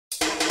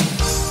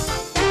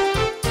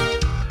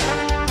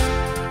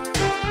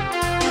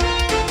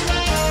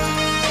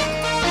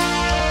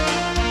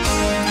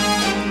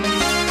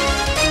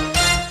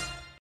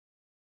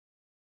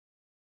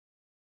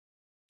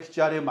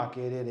lecturer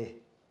Makerere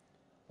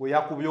we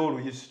yakubye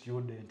Oluuyi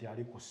student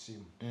ali ku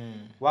ssimu.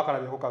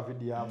 Wakalabyeko ka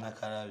video hapo.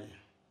 Nakalabye.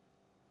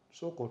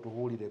 Soko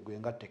tubuulire gwe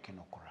nga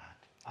technocrat.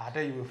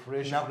 Ate you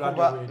fresh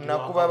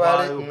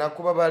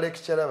nakuba ba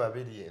lecturer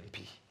babiri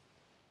MP.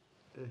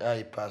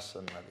 I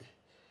personally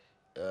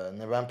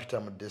never mpita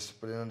mu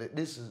discipline.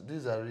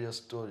 These are real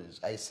stories.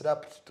 I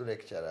slapped two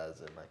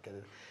lecturers in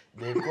Makerere.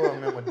 They call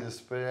me mu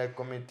disciplinary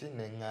committee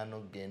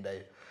nengano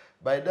gendayo.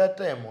 By that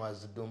time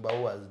was Dumba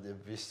who was the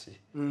VC.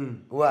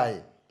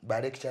 Why?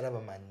 Ba lecturer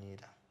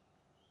bamanyira.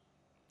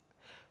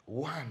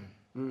 One,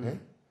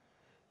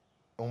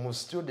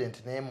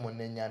 student name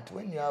Munenyanti,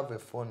 when you have a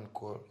phone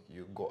call,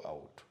 you go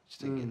out.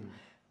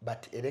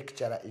 But a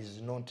lecturer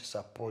is not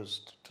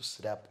supposed to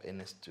slap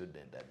any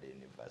student at the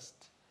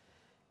university.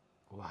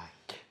 Why?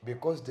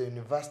 Because the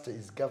university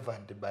is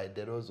governed by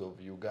the laws of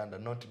Uganda,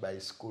 not by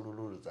school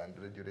rules and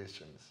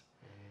regulations.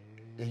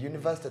 The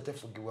university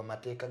efugibwa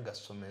mateeka ga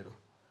somero.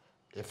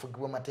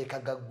 Efugibwa mateeka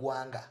ga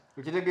gwanga.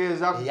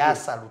 Ukitegeeza ya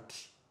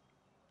saluti.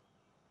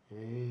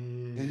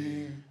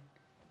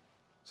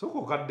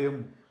 So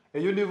a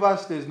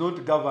university is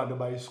not governed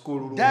by school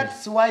rules.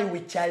 That's why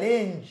we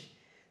challenge.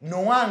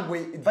 No one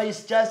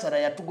vice chancellor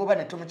yatugoba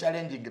ne tumu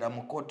challenging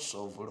mu courts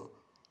of law.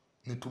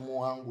 Ne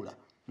tumuwangula.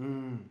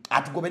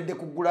 Atugobedde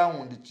ku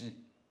ground ki.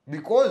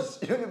 Because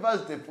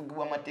university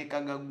efugibwa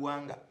mateeka ga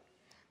gwanga.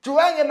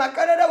 Tuwange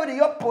Makerere with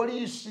your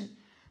police.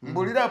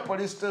 Mbulira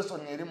police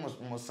station eri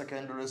mu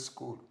secondary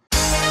school.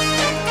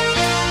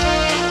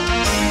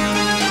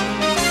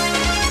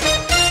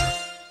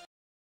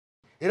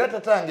 Era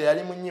tatange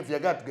yali munyivu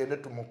yaga tugende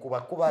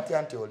tumukuba kuba ati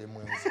anti oli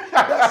mwenzi.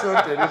 That's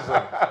not the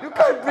reason. You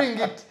can't bring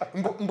it.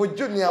 Mbu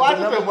junior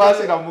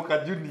bwasika muka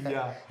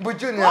junior. Mbu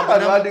junior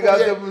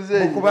bwadigaze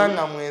muzeyi.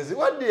 Mukubanga mwenzi.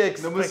 What do you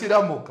expect?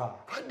 Nemusiramuka.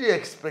 What do you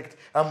expect?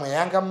 I'm a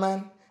younger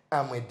man.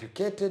 I'm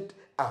educated.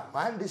 I'm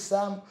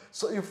handsome.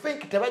 So you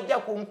think tebajja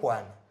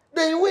kunkwana?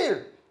 They will.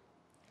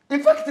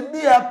 In fact, be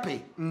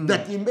happy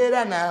that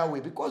imbeera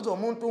nawe because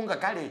omuntu nga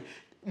kale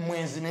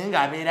mwenzi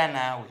nenga abeera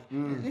nawe.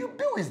 You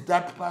be with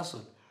that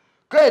person.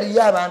 Kweli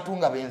y'abantu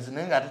nga benzi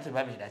nenga ate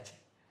tebabeera ki.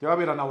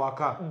 Tebabeera na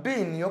waka. Be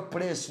in your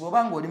place.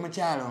 Obanga oli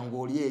mukyala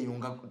ng'oli eyo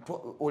nga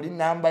oli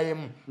namba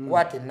emu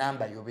kwate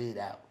namba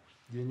yobeera awo.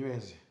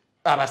 Yenyweze.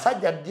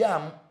 Abasajja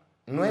ddyamu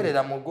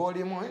nwerera mu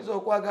goolimu oyinza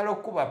okwagala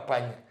okuba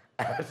panya.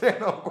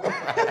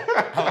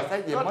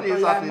 Abasajja emmoto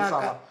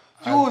y'amaka.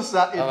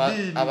 Kyusa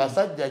eddiini.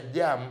 Abasajja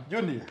ddyamu.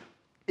 Junior.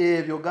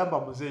 Ebyo gamba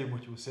muzeeyi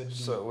mukyuse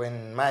eddiini. So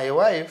when my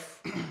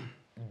wife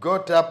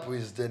got up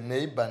with the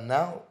neighbor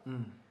now,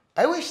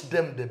 I wish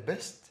them the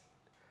best.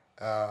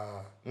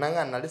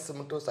 Nanga nalisi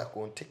mutosa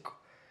ku ntiko.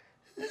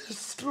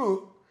 It's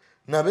true.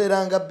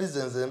 Nabeeranga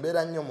business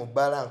embeera nnyo mu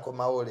bbala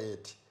nkomawo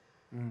leeti.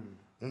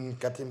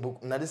 Kati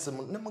nalisi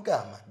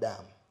nemugamba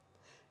madam.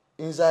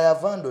 Nze I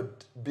have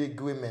handled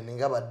big women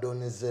nga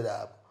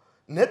badonezera abo.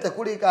 Naye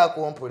tekuliko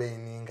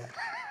akomplaininga.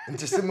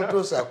 Nti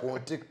simutuusa ku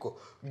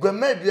ntiko. Gwe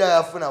maybe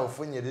ayafuna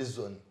bufunye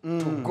reason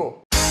to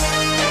go.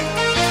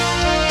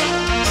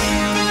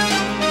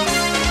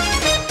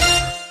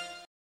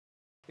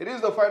 It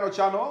is the final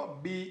channel.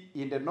 Be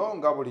in the know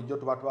nga bulijjo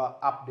tubatwa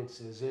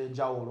updates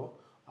ez'enjawulo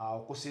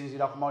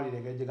okusinziira ku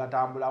mawulire ge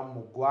gatambula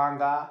mu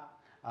ggwanga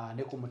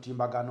ne ku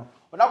mutimbagano.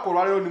 Olunaku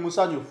olwaleero ni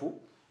musanyufu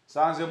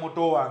sanze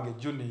muto wange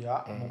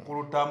Junior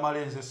mukulu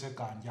Tamalenze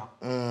Sekanja.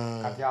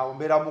 Kati awo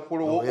mbeera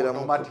mukulu wo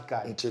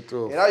automatically.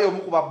 Era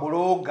y'omu ku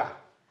babuloga.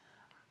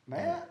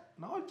 Naye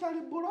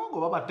n'okyali buloga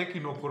baba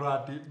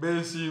technocrat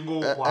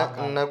bensinga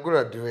okwagala. Na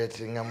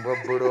graduate nga mbwa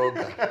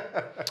buloga.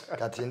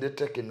 Kati ndi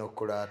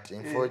technocrat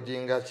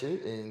infojinga ki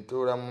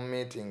ntuula mu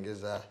meeting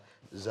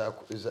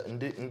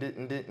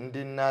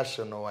ndi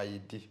national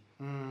ID.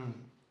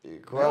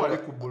 Wali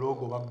ku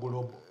buloga ba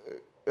global.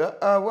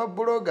 Wa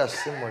buloga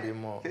si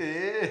mulimo.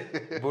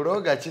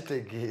 Buloga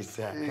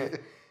kitegeeza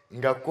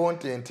nga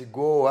content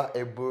gowa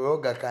e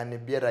buloga can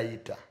be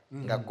writer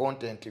nga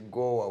content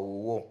gowa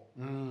uwo.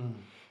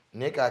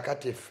 Ne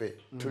kakati ffe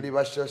tuli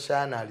ba social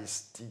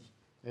analyst.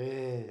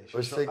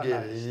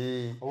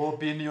 Osegere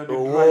opinion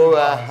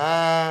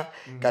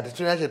kati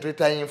tulina kye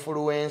tuyita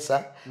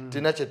influencer,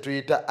 tulina kye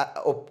tuyita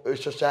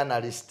social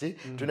analyst,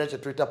 tulina kye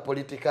tuyita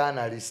political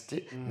analyst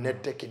ne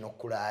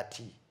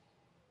technocrat.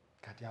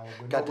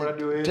 Kati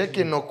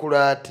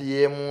technocrat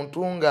ye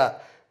muntu nga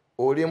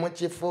oli mu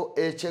kifo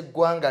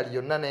eky'eggwanga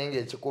lyonna naye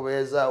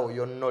ng'ekikubeeza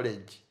oyo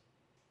knowledge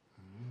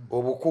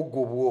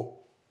obukugu bwo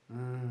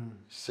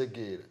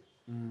segeera.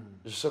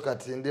 So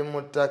kati ndi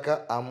mu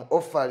ttaka, I'm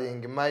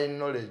offering my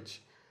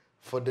knowledge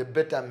for the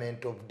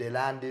betterment of the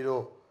land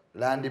law,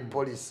 land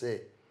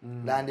policy,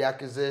 land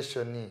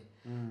acquisition,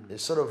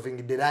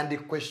 solving the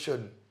land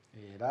question.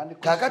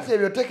 Kakati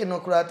ebyo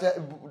technocrat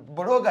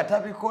bloga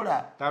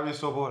tabikola.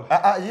 Tabisobola.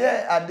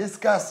 Yeah, are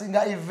discussing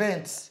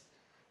events.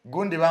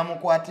 Gundi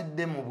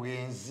bamukwatidde mu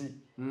bwenzi.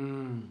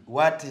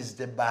 What is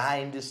the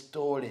behind the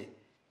story?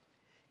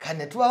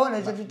 Can it tuwaone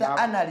ekyo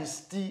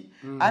analyst.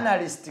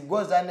 Analyst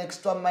goes an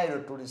extra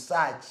mile to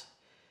research.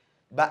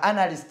 But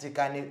analyst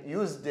can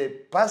use the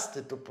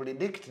past to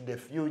predict the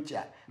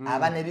future.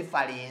 Aba ne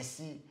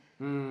reference.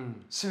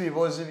 si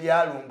bibozi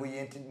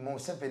byalumbuye nti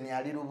Museveni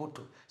ali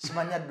lubuto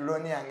simanya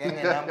drone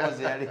yange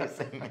nambozi yali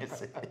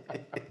SMS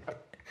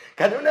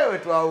kati unewe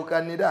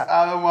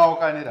twawukanira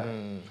mwawukanira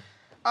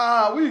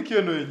wiiki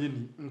eno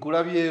yenyini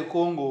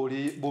nkulabyeko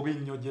ng'oli bubi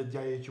nnyo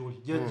jjajja y'ekyuli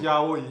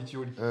jjajjaawo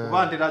y'ekyuli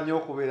kuba ntera nnyo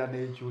okubeera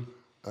n'ekyuli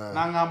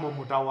n'angamba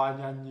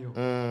omutawaanya nnyo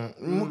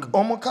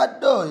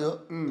omukadde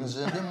oyo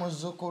nze ndi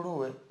muzzukulu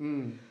we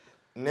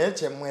naye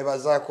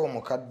kyemwebazaako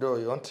omukadde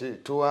oyo nti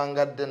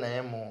tuwangadde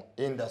naye mu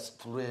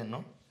indasitule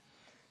eno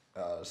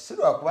si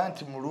lwakuba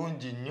nti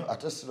mulungi nnyo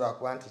ate si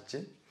lwakuba nti ki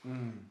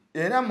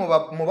era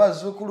mu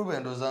bazzukulu be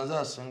ndooza nze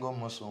asinga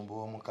omusumba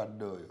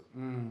w'omukadde oyo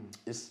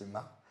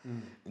isima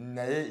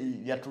naye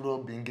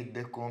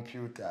yatulobingidde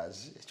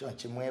computers ekyo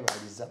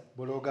nkimwebaliza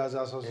Bloggers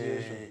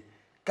Association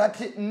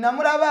kati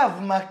namulaba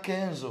avuma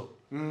Kenzo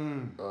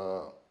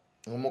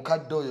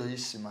omukadde oyo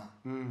isima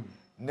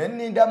ne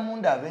nninda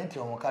mundabe nti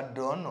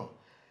omukadde ono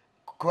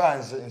kuba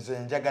nze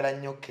njagala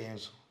nnyo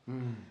Kenzo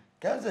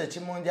Kenzo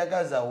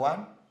ekimunjagaza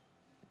one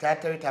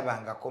taata we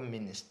tabangako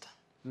minisita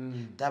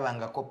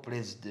tabangako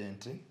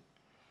president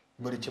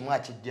buli kimu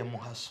akijje mu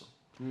haso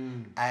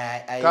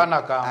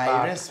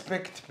I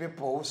respect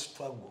people who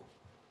struggle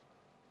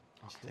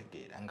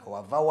kitegeera nga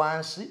wava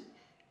wansi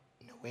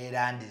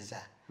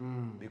neweerandiza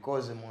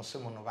because mu nsi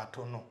muno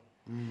batono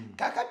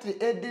kakati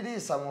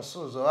Edrisa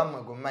Musuuzo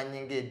wamwe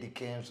gumanyi ng'Eddy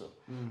Kenzo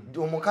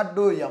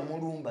omukadde oyo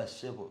yamulumba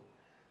ssebo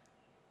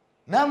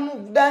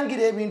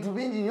namudangira ebintu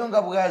bingi nnyo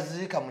nga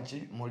bwaziika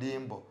mu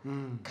limbo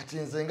kati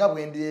nze nga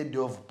bwe ndi head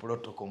of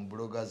protocol mu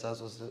Bloggers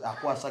Association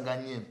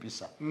akwasaganya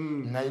empisa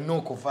nalina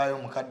okuvaayo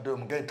omukadde oyo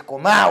mugende nti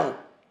komaawo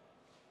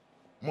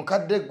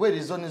mukadde gwe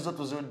rizoni zo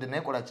tuzirudde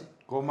naye kola ki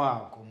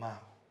komaawo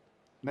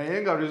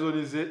naye nga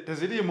rizoni ze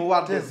teziriimu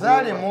wadde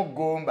tezaalimu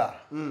ggumba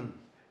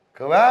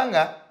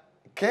kubanga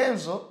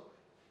Kenzo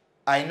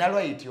alina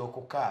lwayiti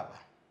okukaaba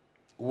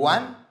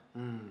one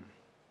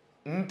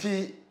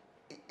nti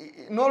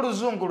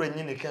n'oluzungu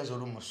lwennyini Kenzo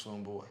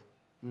lumusumbuwa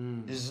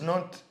is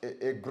not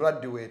a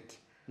graduate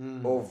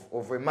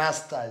of a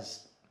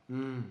masters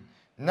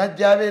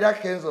najja abeera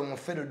Kenzo mu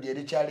field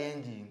eri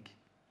challenging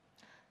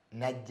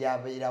najja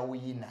abeera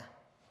wina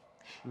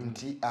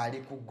nti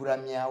ali ku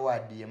Grammy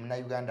Award ye muna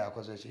Uganda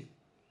akoze ki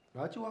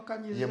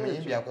bakiwakanyiza ye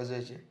muyimbi akoze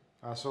ki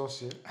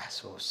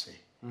asoose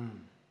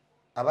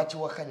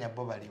abakiwakanya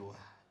bo baliwa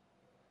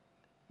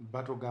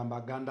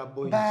batugamba Ganda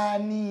Boys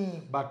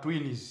bani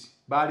twins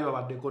bali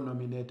babaddeko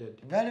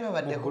nominated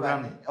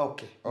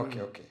okay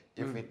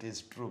if it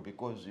is true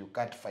because you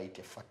can't fight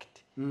a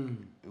fact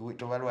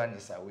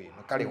tobalwanisa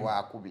wino kale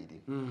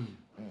wakubiri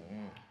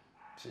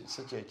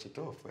si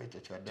kyekituufu ekyo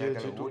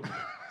kyaddagala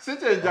si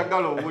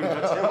kyenjagala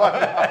owulira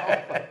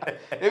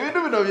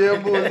ebintu bino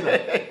byembuuza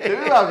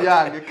ebiba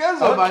byange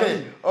Kenzo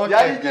manyi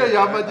yalijjo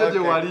eyamajo gye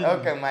wali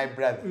my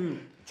brother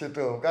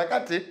kituufu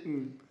kakati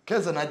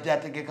Kenzo najja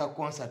ategeka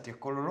concert e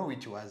Kololo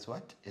which was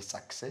what a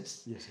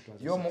success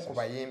y'omu ku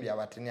bayimbi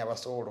abatini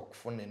abasobola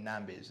okufuna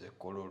ennamba ezo e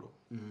Kololo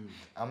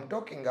I'm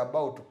talking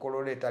about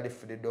Kololo etali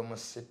freedom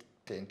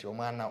tent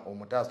omwana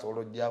omuto asobola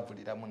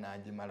ojjavuliramu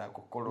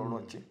n'agimalako Kololo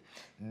ki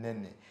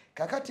nene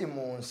kakati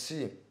mu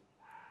nsi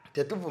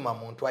tetuvuma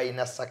muntu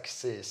alina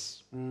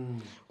success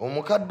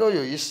omukadde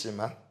oyo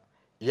isima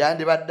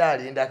yandibadde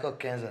alindako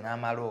Kenzo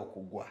n'amala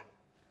okugwa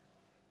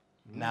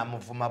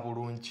n'amuvuma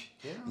bulungi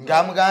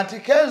ng'amugamba nti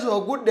Kenzo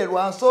ogudde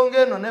lwa nsonga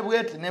eno ne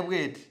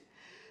bweti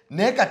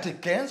naye kati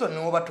Kenzo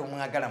niwoba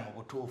tomwagala mu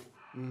butuufu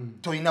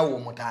tolina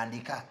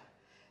woomutandika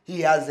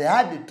he has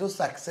had two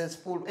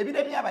successful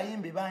ebiremye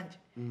abayimbi bangi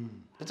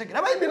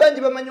abayimbi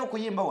bangi bamanyi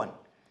okuyimba wano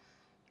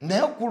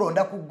naye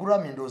okulonda ku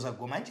Grammy ndowooza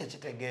gomanyi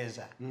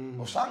kyekitegeeza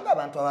osanga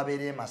abantu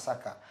ababeera e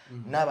Masaka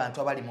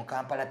n'abantu abali mu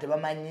Kampala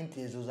tebamanyi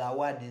nti ezo za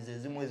awards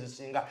ezimu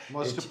ezisinga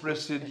most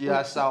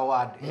prestigious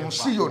award mu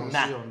nsi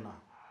yonna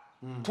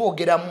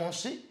twogera mu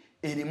nsi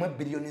erimu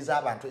ebbiliyoni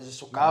z'abantu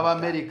ezisukka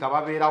n'Abamerika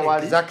babeera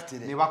wali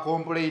ne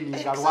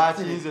bakomplaininga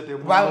lwaki nze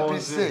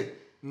temulonze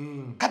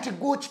kati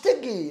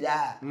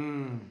gwokitegeera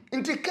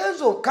nti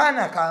Kenzo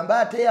kaana kamba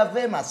ate yava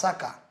e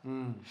Masaka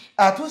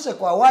atuuse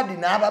ku awadi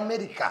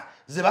n'Abamerika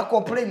ze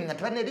bakomplaininga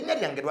tebana erinnya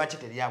lyange lwaki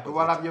teryako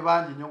walabye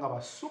bangi nnyo nga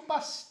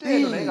basuperstar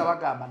naye nga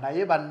bagamba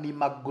naye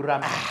bannima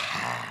Grammy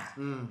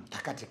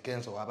kakati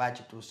Kenzo waba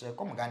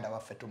akituuseeko muganda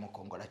waffe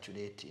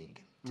tumukongratulating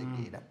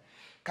tegeera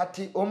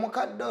kati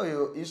omukadde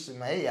oyo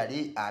Ismail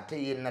yali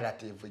ate ye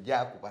narrative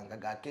gyakubanga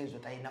ga Kenzo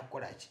talina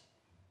kukola ki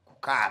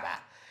kukaaba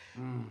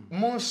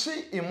mu nsi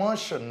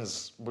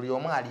emotions buli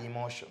omu ali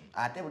emotion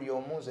ate buli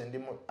omu nze ndi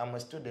I'm a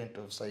student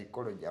of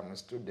psychology I'm a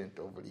student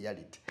of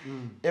reality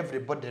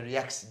everybody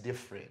reacts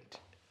different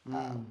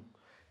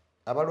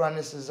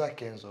abalwanisiza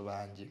Kenzo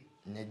bangi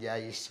ne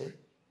gyayise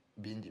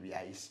bingi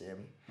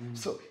byayiseemu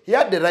so he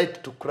had the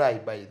right to cry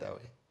by the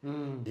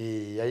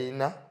way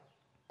yayina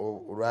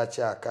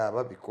lwaki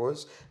akaaba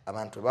because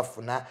abantu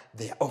bafuna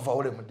they are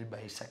overwhelmed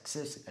by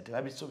success kati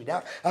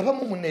babisuubira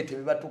abamu munne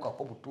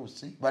tebibatuukako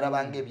butuusi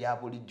balabanga ebya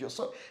bulijjo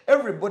so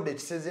everybody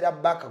kisezera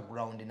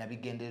background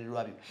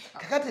nabigendererwa byo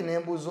kakati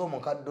nembuuza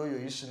omukadde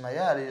oyo Isima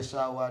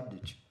yaleesa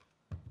award ki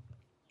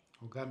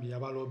Ogambi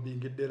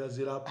yabalobbing eddera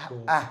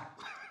zirappo.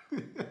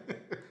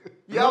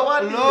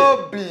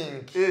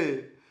 Lobbying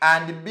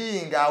and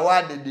being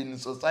awarded in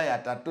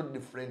society are two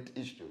different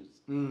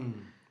issues.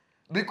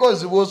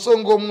 Because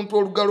bw'osonga omuntu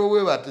olugalo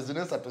we bati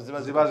zino esatu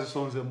ziba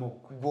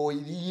zisonzemu.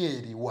 Bw'oliyo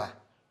eriwa.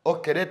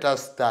 Okay, let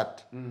us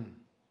start.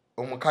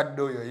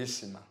 Omukadde oyo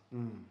Isima.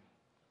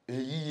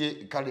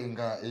 Eyiye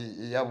kalenga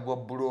yabwa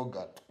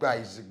blogger.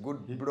 Is a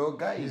good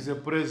blogger. He's a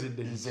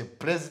president. He's a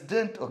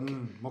president. Okay.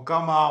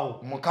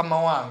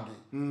 Mukama wange.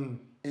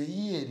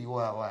 Eyiye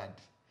eriwa award.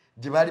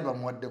 Jibali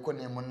bamuwaddeko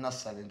ne mu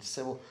nasale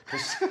sebo.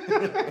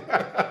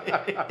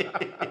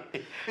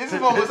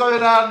 Isima musabe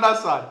na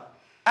nasale.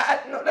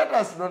 No, let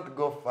us not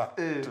go far.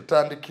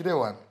 Tutandikire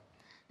wano.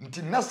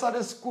 Nti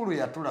nasale school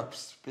yatula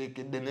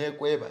speak dene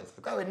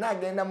kwebaza. Kawe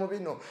nagenda mu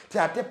bino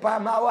ate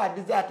pama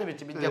award ate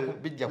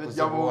bijja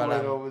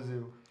kuzibuwala.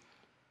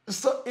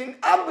 So in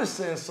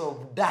absence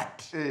of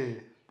that,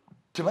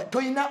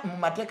 toina mu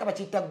mateeka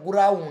bakita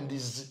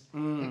grounds.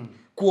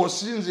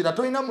 Kwosinzira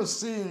toina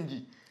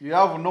musingi. You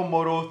have no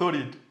moral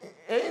authority.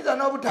 Either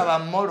no butaba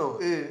moral.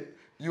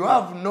 You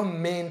have no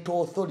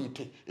mental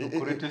authority.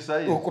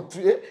 Criticize.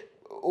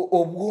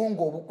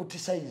 Obwongo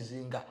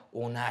obukutisayizinga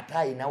onaata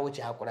ayinawo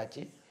kyakola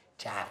ki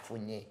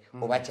kyafunye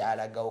oba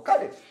kyalagawo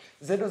kale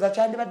zedo za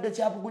kyandibadde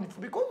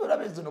kyabugunifu because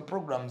olabe zino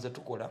programs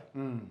zetukola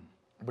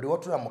buli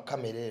watula mu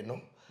kamera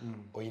eno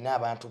oyina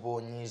abantu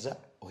boonyiiza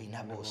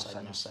oyina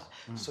boosanyusa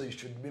so you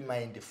should be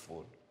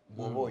mindful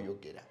bw'oba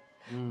oyogera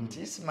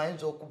nti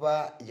isimayinza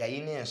okuba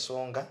yayina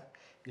ensonga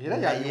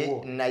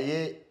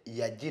naye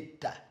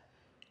yagitta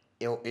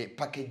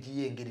package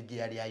y'engeri gye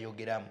yali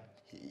ayogeramu.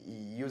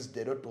 He used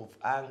a lot of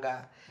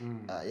anger.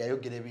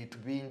 Yayogera ebintu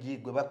bingi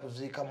gwe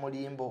bakuziika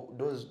mulimbo.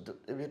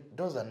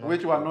 Those are not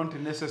which were not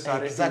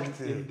necessary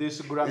in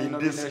this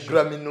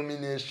Grammy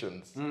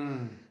nominations.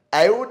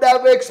 I would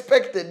have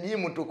expected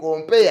him to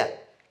compare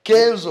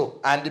Kenzo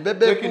and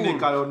Bebe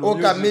Cool or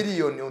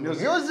Chameleone on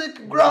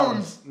music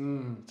grounds.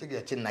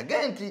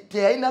 Again,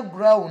 teyaina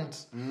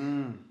grounds.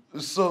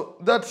 So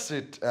that's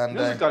it. And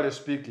musically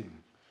speaking,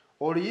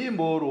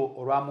 oluyimba olwo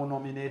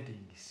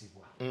olwamunominating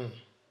sibwa.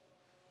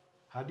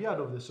 Had you heard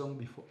of the song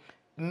before?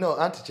 No,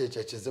 anti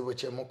cheche kizibu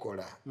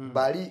kyemukola.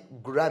 Bali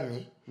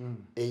Grammy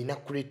eina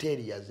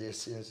criteria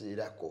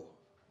zesinzirako.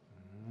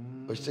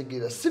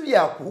 Okitegeera si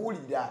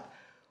byakuwulira.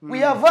 We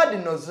have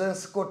had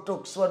nonsensical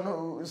talks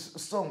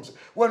songs.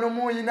 Wano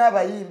muyina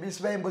abayimbi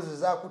sibayimbuzi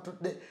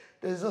zakutudde.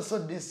 There's also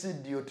this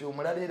idiot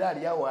omulala era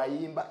ali awo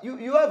ayimba.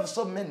 You have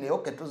so many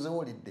okay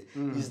tuziwulidde.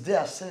 Is there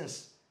a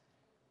sense?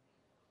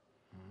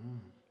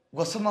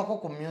 Gwasomako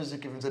ku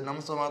music nze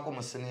namusomako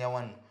mu senior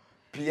one.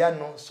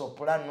 Piano,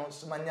 soprano,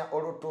 simanya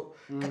oroto.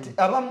 Kati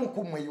abamu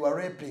kumwe you are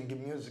rapping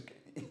music.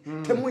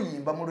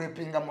 Temuyimba mu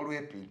rapping.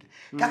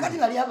 Kakati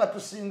bali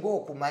abatusinga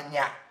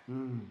okumanya.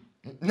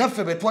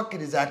 Naffe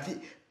betwakkiriza nti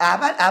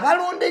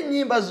abalonda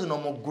ennyimba zino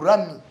mu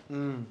Grammy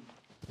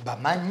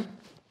bamanyi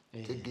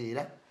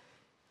tegeera.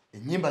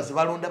 Ennyimba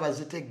zibalonda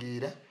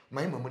bazitegeera.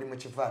 Mayimba muri mu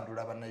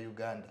kivandula bana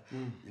Uganda.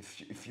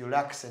 If you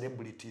lack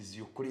celebrities,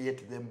 you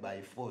create them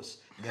by force.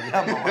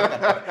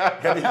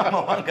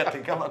 Galiyama wanga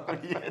tekama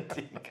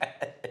creating.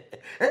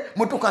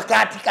 Mutuka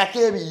kati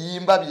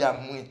kakebiyimba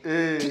byamwe.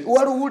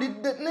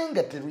 Waluwulidde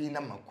nenga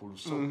teruyina makulu.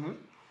 So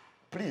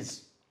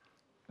please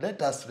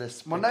let us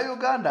respect. Mona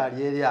Uganda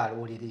ali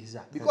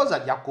aluliriza because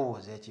ajja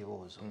kubuuza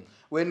ekibuuzo.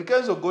 When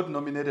Kenzo got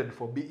nominated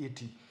for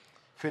BET,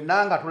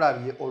 Fenanga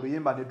tulabye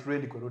oluyimba ne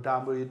trend kwe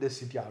lutambulidde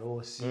City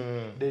Alosi,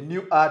 the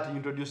new art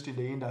introduced in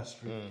the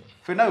industry.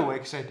 Fenanga we were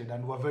excited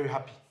and we were very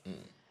happy.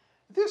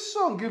 This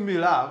song, Give Me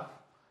Love,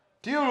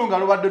 Tiyulunga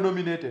lubadde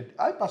nominated.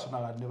 I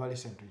personally had never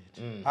listened to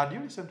it. Had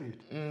you listened to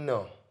it?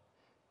 No.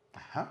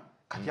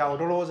 Kati awo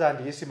tolowooza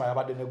nti Isima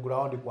yabadde ne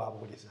ground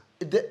kwabuuliza.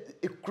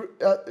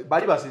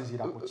 Bali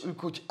basinziira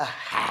kuki?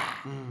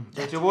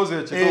 Ekibuuzo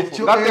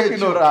ekituufu nga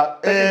tekinokola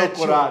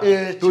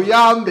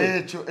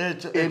tuyambe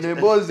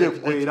eneboze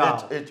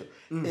kwera.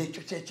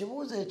 Ekyo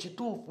kyekibuuzo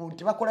ekituufu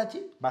nti bakola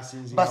ki?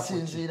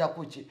 Basinziira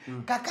kuki?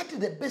 Kakati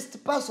the best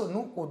person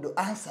who could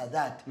answer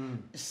that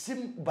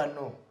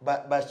bano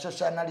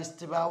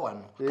basocialist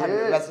bawano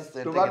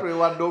tuba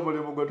twewadde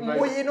omulimu gwe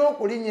muyina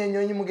okulinnya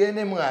ennyonyi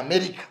mugende mu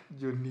America.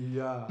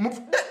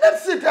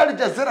 That's it. Al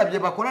Jazeera bye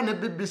bakola ne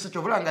BBC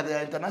kyovulanga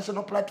the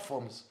international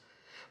platforms.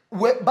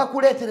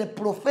 Bakuleetere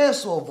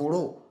professor of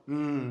law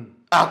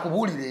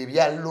akubuulira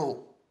ebya law.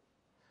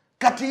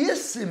 Kati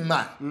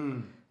Isima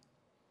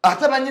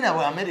ate banyina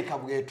bwa America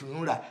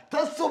bwetunula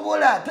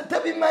tasobola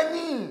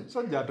tabimanyi.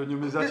 Sajja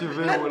atonyumiza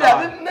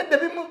kiveewola. Nedda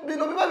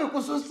bino biba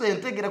bikususa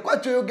entegera kwa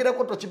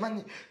kyoyogerako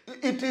tokimanyi.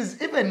 It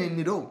is even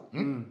in law.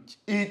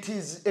 It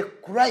is a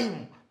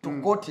crime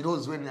to quote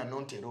laws when you are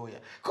not a lawyer.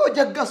 Ko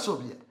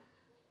jagasobya.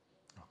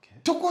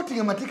 Tukoti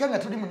amatika nga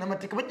tuli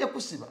munamatika bajja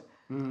kusiba.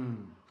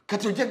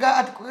 Kati ojaga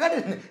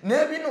atukagale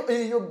nebino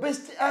eyo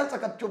best answer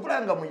kati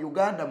kyovulanga mu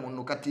Uganda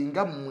muno kati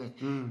nga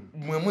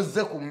mwe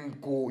muzze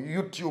ku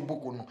YouTube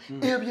kuno.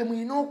 Ebyo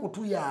mwina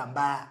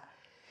okutuyamba.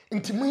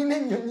 nti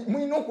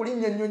mwine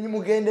okulinnya ennyonyi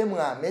mugende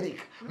mu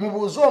America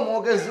mubuuze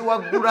omwogezi wa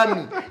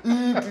Grammy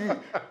nti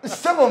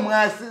sebo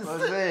mwasi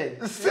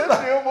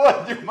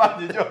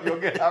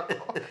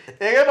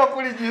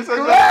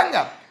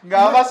kubanga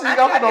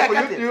ng'abasinga kuno ku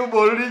YouTube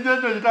olulinnya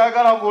ennyonyi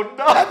tayagala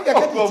kudda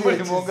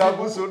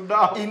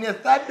in a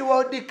third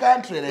world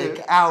country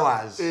like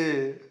ours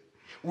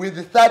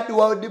with third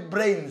world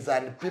brains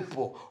and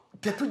people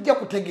tetujja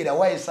kutegeera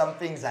why some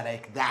things are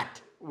like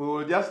that. We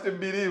will just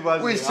believe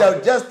we shall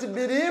just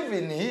believe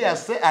in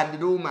hearsay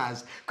and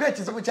rumors. Kwe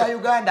ekizibu kya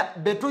Uganda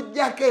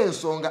betujjako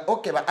ensonga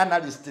okay ba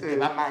analyst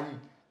tebamanyi.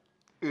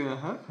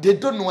 They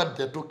don't know what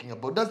they're talking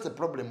about. That's the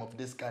problem of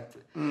this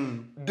country.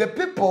 The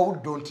people who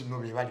don't know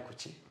be bali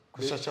kuki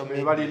ku social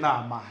media bali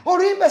nama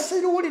oluyimba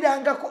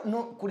siruwulirangako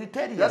no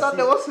kuliteria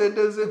yataddewo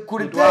sente ze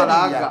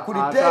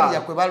kuliteria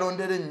kwe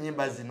balondera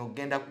ennyimba zino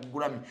genda ku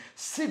Grammy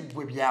si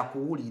gwe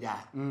byakuwulira.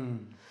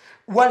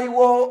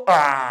 Waliwo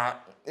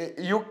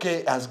UK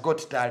has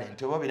got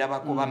talent.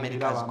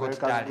 America has got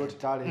talent.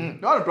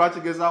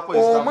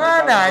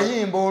 Omwana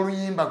ayimba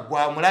oluyimba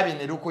gwa mulabi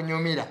ne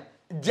lukunyumira.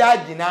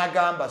 Judge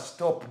n'agamba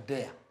stop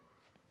there.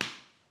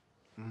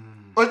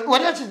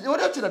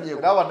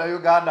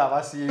 Uganda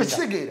abasinga.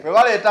 Bwe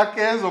baleeta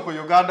Kenzo ku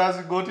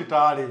Uganda's got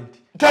talent.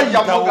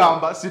 Tajja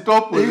mugamba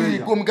stop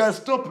there.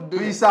 Stop there.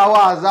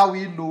 Tuisawaaza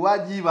windu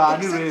wajiba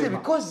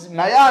anirema.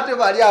 Naye ate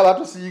bali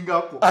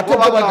abatusingako. Ate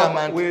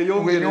bagamba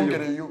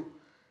weeyongereyo.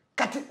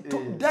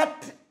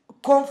 That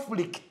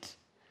conflict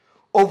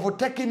of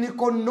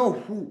technical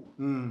know-who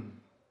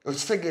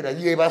okitegera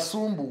ye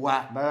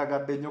basumbuwa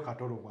bayagadde nnyo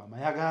Katolo bwama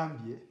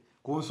yagambye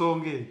ku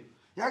nsonga eyo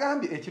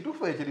yagambye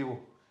ekituufu ekiriwo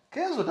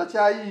Kenzo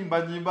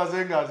takyayimba nyimba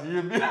ze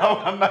ng'aziyimbira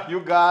wana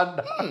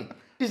Uganda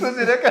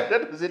tuzirekede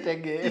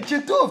tuzitegeere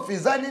ekituufu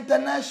is an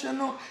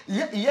international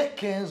ye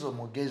Kenzo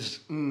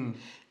mugezi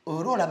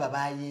olwo olaba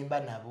bayimba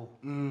nabo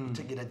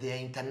otegera they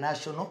are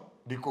international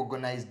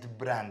recognized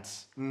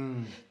brands.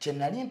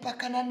 Chenali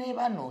mpakana ne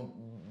bano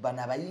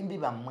bana bayimbi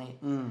bamwe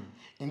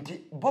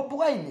nti Bob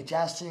Wine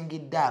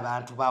kyasingidde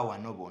abantu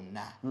bawano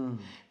bonna.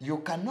 You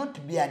cannot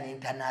be an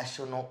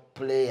international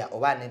player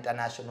or an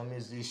international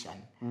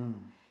musician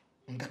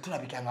nga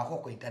tulabikangako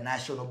ku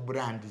international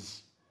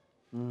brands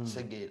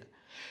segera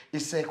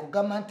ise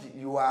kugamba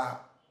nti you are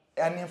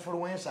an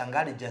influencer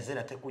ngali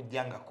Jazera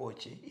tekujjangako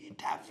ki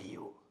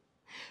interview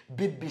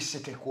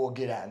BBC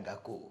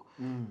tekwogerangako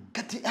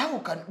kati how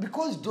can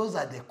because those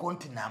are the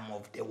continent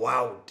of the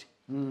world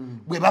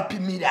bwe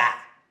bapimira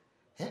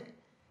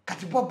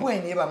kati Bob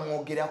Wine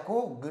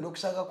bamwogerako gero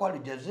kusanga kwa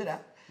Jazera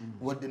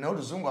wadde na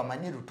oluzungu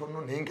amanyi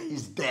lutono nenga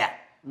is there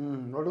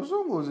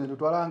oluzungu nze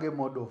twalange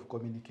mode of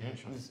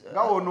communication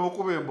nga ono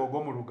okuba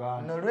embogo mu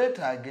Luganda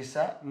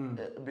nolwetaagisa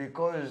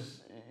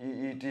because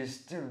it is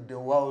still the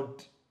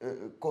world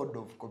code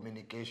of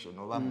communication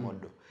or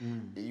model.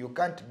 You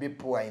can't be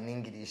poor in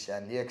English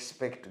and you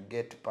expect to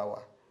get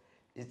power.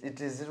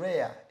 It is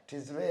rare. It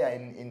is rare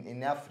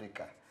in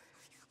Africa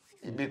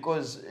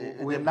because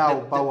the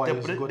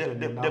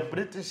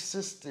British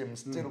system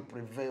still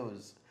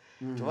prevails.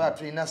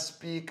 Tuina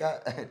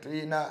speaker,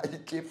 tuina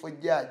chief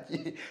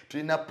judge,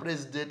 tuina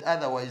president.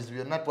 Otherwise, we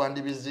are not one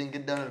division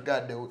down.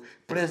 The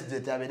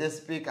president, the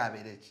speaker,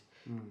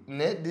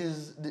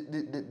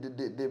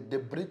 the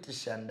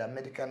British and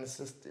American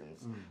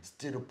systems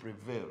still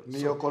prevail.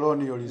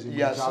 Neo-colonialism.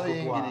 Yeah, so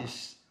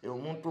English,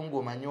 omuntu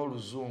ng'omanyi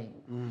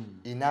oluzungu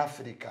in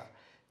Africa.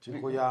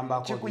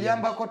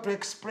 Chikuyambako to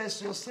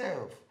express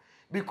yourself.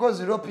 Because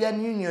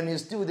European Union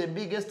is still the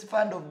biggest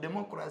fund of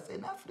democracy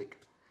in Africa.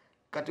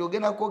 Kati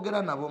ogenda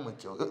kwogera nabo mu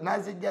kyoge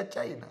nazijja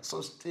China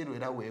so still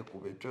era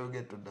weekube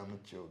kyoge tudda mu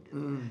kyoge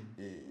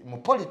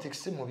mu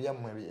politics mu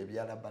byammwe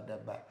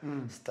ebyalabadaba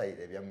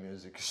style ebya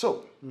music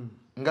so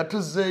nga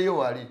tuzzeeyo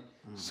wali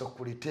so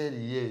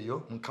kuliteri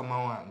yeeyo mukama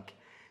wange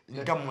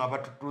nga mu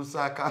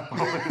abatutuusaaka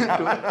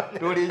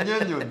toli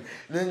nnyonnyonyi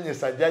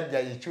nennyesa jjajja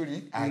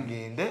yikyuli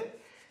agende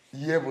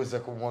yeebuuze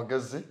ku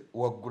mwogezi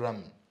wa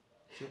Grammy.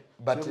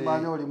 But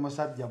oli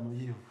musajja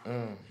muyivu.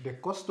 The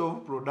cost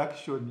of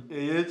production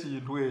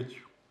ey'ekintu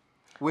ekyo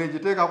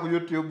wegiteeka ku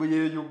YouTube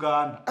ye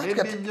Uganda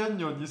endi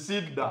nnyonnyonyi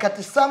sidda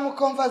kati some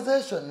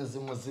conversations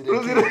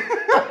muzireke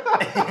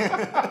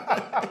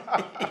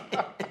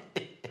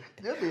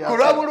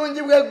kulwa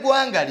bulungi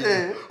bw'eggwanga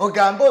lino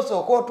ogamba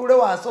osooka otule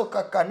wansi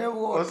okakkane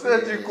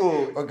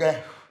osekiko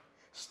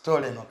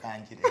story no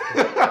kanjire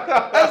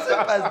as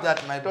simple as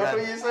that my brother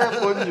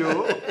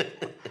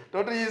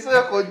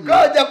Totuyiseeko nnyo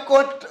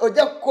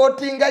ojja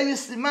kukotinga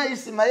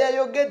isima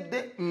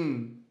yayogedde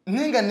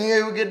ninga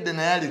niyeyogedde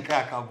naye aliko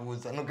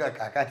akabuuza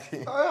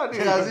nogakakati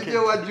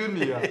azijjewa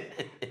junior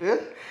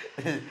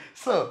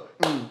so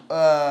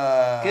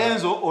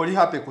Kenzo oli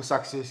happy ku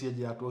success ye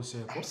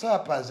gyatuuseeko. I'm so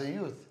happy as a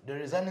youth.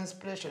 There is an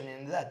inspiration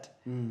in that.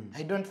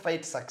 I don't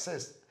fight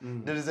success.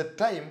 There is a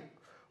time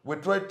we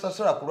try to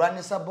sort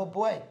kulwanisa Bob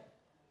Wine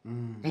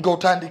nga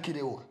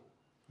otandikirewo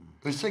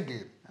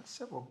esegere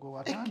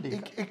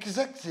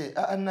exactly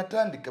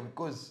anatandika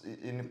because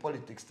in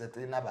politics that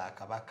in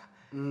abakabaka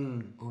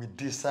we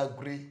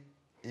disagree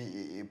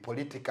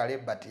politically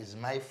but is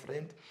my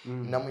friend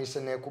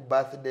namuyise ne ku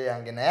birthday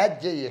yange naye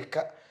ajje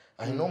yekka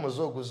alina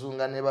omuze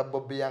oguzunga ne ba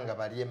Bobby yanga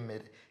bali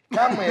emmere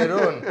come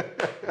alone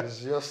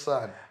is your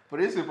son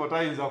principal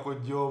tayinza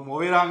kujja omwo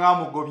obeera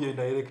ng'amugobye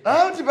direct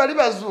nti bali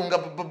bazunga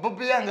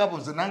Bobby yanga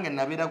buze nange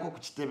nabeerako ku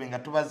kitebe nga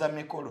tubaza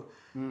mikolo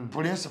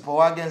principal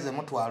wagenze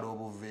mutwala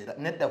obuveera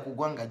nedda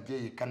kugwa nga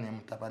ajje yekka ne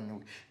mutabani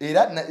we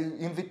era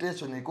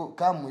invitation eko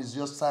come is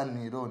your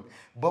son alone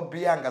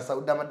Bobby yanga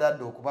Sauda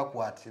Madada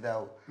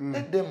okubakwatirawo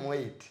let them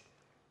wait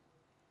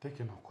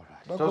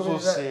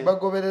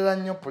bagoberera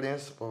nnyo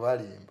principal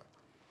balimba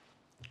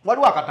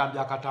waliwo akatambi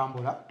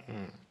akatambula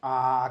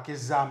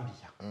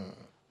ak'Ezambia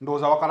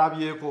ndowooza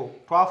wakalabyeko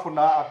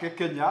twafuna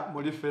ak'Ekenya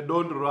muli ffe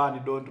don't run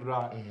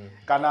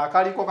kana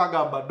akaliko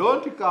kagamba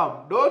don't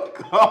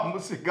come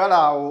musigala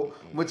awo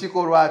mu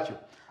kikolwa kyo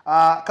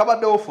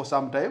kabaddewo for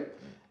some time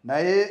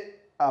naye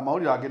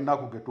amawulire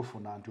ag'ennaku ge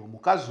tufuna nti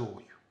omukazi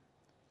oyo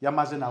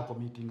yamaze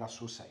n'akomitinga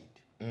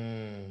suicide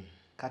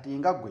kati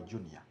nga gwe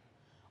junior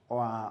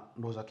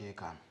ndowooza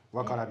keekano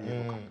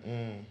wakalabyeko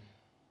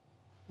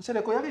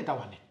Nsereko yaleeta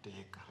wano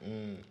etteeka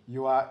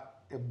you are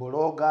a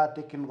blogger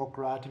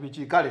technocrat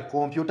biki kale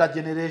computer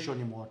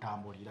generation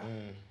mwotambulira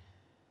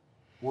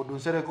would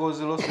Nsereko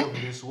zero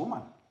save this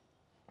woman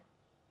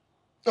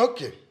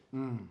okay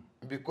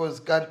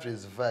because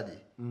countries vary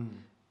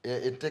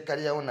etteeka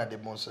lyawo na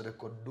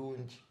Nsereko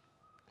ddungi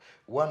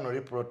one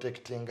oli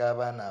protecting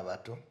abaana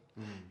abato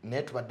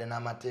naye tubadde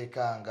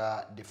n'amateeka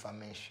nga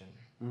defamation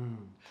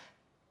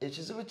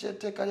ekizibu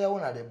ky'etteeka lyawo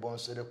na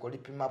Nsereko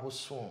lipima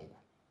busungu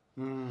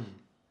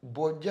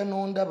bw'ojja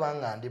n'ondaba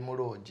nga ndi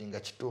muloogi nga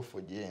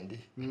kituufu gye ndi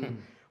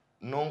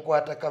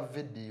n'onkwata ka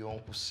vidiyo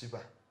nkusiba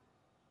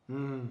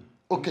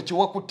okay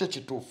kiwakutte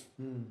kituufu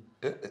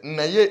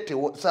naye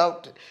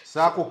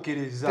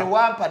saakukkiriza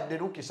tewampadde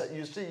lukisa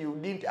you see you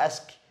didn't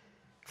ask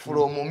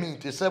from me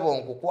tesebo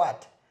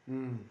nkukwate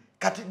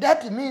kati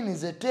that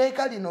means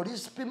etteeka lino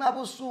lisipima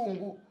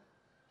busungu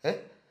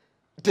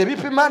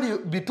tebipima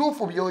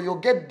bituufu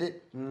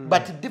by'oyogedde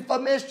but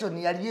defamation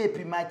yali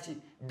epima ki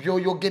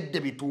by'oyogedde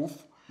bituufu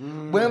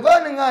bwenva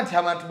ninga nti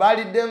abantu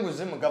balidde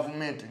enguzi mu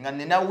gavumenti nga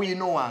nina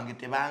wiino wange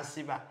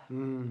tebansiba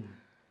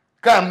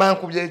kamba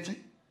nkubye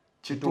ki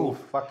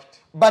kituufu fact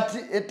but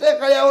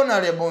etteeka lya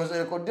Honorable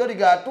Nsereko lyo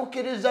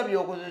ligatuukiriza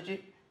byokoze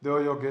ki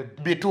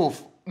by'oyogedde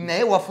bituufu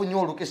naye wafunye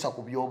olukisa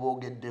ku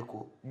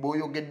by'oboogeddeko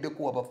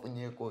bw'oyogeddeko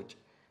wabafunyeeko ki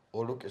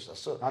olukisa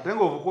so ate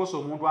ng'obukosa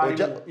omuntu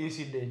ali mu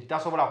incident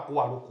tasobola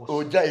kukuwa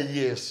lukosa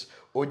yes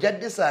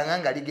ojjadde sanga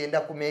nga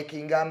ligenda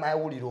kumekinga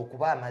amawulire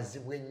okuba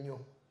amazibu ennyo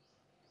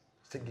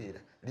tegeera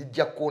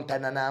lijja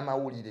kontana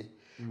n'amawulire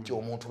ti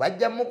omuntu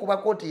bajjamu kuba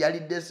kooti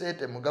yalidde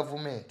sente mu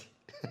gavumenti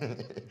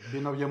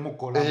bino bye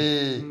mukola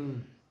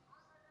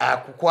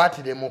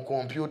akukwatire mu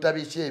kompyuta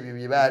biki ebyo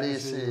bye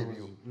baleese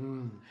ebyo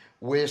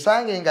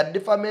weesange nga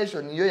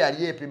defamation yo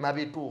yali epima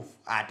bituufu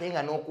ate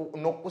nga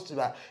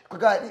n'okusiba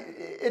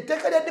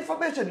etteeka lya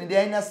defamation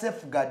lyalina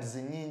safeguards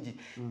nyingi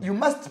you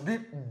must be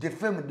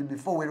defamed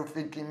before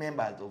well-thinking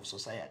members of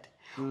society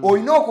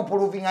olina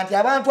okupuluvinga nti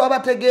abantu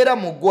abategeera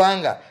mu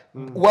ggwanga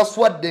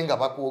waswadde nga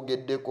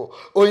bakwogeddeko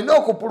olina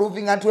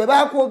okupuluvinga nti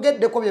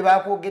webakwogeddeko bye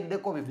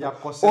bakwogeddeko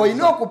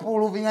olina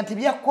okupuluvinga nti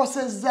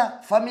byakosezza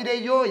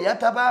famire yo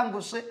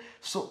yatabanguse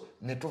so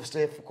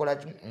netusefukola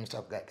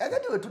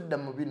kakati wetudda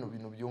mu bino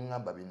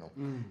byongamba bino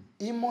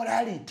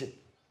immorality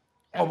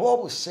oba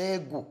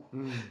obuseegu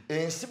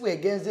ensi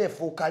bwegenze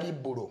efuuka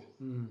libulo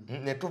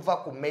netuva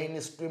ku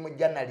mainstream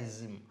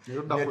journalism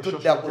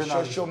netudda ku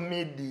social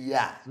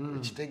media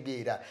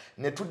ekitegeera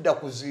netudda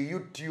ku zi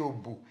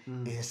YouTube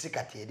ensi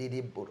kati eri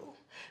libulo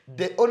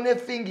the only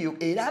thing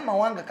era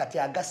amawanga kati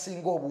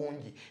agasinga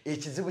obungi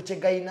ekizibu kye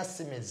gayina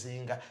si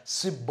mizinga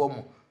si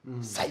bomu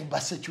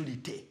cyber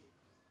security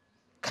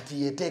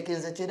kati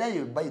yeteekeze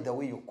kyerayo by the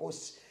way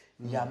yokosi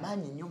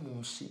yamaanyi nnyo mu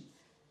nsi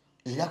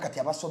era kati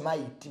abasoma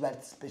IT bali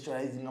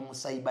specializing mu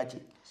cyber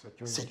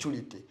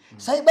security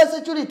cyber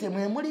security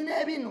mwe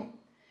mulina ebino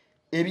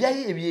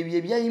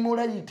ebya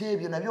immorality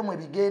ebyo nabyo mwe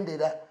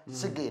bigendera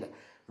sigera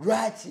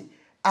lwaki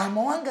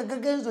amawanga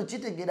gagenzo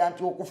kitegeera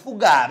nti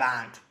okufuga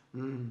abantu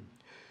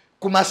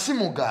ku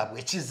masimu gaabwe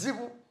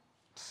ekizibu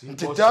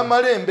nti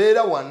kyamala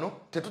embeera wano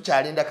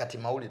tetukyalinda kati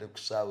mawulire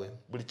kusaawe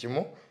buli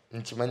kimu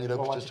nkimanyira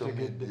ku social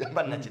media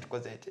mba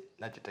nakitukoze ete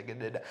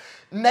nakitegededa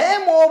naye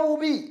mu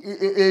obubi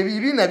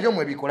ebibi nabyo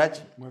mwe bikola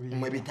ki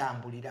mwe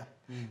bitambulira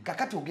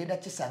kakati ogenda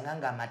kisanga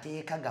nga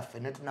amateeka gaffe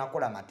ne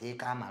tunakola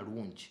amateeka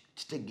amalungi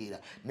kitegeera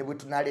ne bwe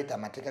tunaleeta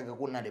amateeka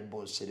gakuna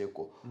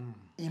Nsereko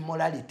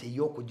immorality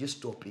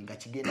y'okugistopinga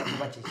kigenda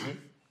kuba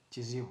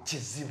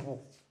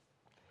kizibu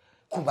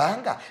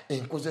kubanga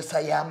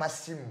enkozesa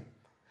y'amasimu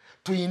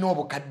tuyina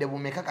obukadde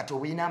bumeka kati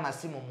obuyina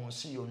amasimu mu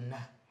nsi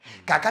yonna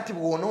kakati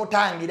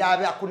bw'onootangira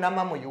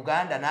abakunama mu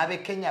Uganda n'ab'e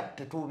Kenya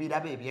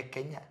tetuubiraba eby'e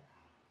Kenya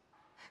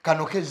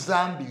kano ke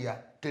Zambia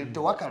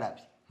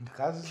tewakalabye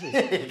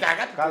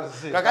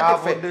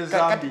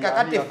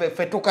kakati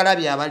ffe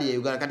tukalabye abali e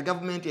Uganda kati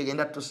gavumenti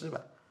egenda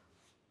tusiba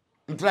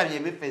ntulabye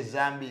ebiffe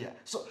Zambia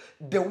so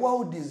the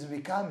world is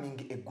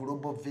becoming a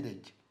global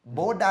village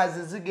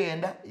borders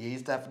zigenda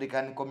East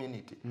African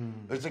community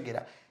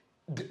otegera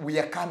we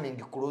are coming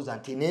closer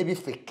nti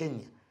n'ebife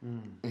Kenya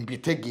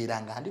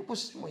mbitegeera nga ndi ku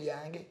simu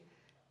yange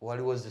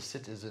waliwo the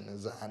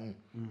citizens zanu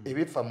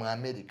ebifa mu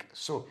America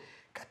so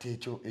kati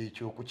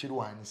ekyo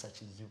okukirwanisa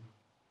kizibu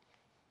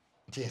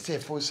nti ensi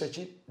efuuse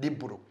ki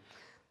libero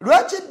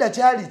lwaki edda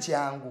kyali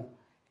kyangu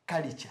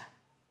culture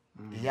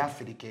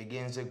Africa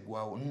egenze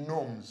gwawo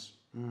norms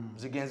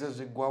zigenze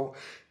zigwawo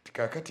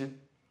tikakati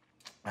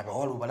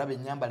abawala balaba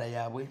ennyambala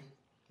yaabwe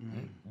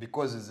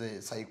because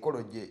the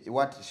psychology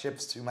what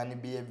shapes human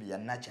behavior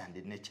nature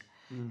and nature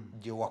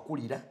je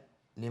wakulira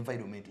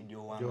n'environment je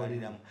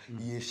wangaliramu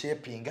ye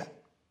shapinga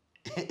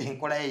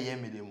enkola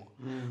y'emirimu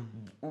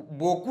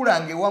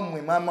bw'okulange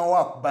wammwe maama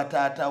waako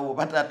batata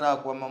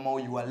wa mama wo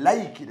you are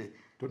likely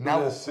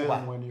now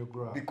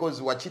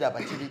because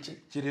wakiraba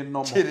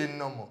kiri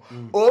nomo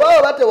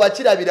oba bate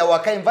wakirabira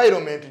waka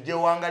environment je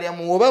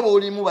wangaliramu oba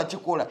bolimu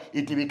bakikola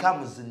it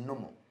becomes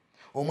normal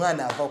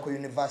omwana ava ku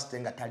university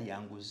nga tali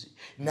yanguzi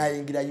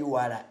nayingira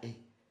URA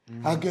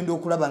agenda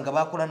okulaba nga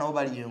bakola nabo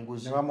bali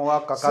yanguzi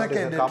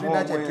second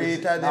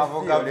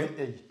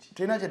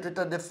tuna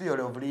cheteta the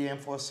theory of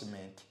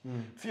reinforcement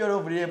theory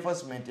of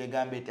reinforcement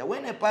egambe eti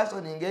when a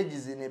person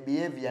engages in a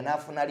behavior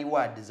nafuna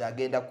rewards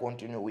agenda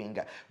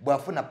continuing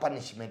bwafuna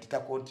punishment ta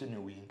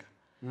continuing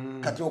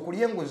kati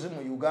okulya enguzi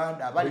mu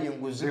Uganda abali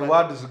enguzi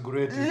reward is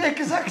great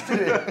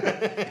exactly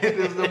it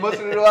is the most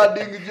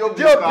rewarding job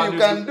you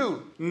can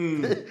do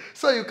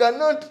so you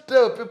cannot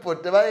tell people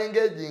to be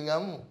engaging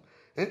amu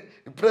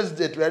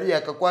president yali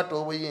yakakwata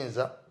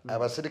obuyinza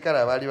abasirikale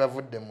abali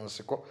bavudde mu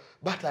nsiko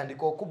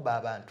batandika okubba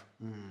abantu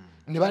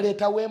ne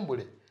baleeta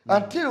wembule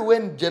until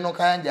when General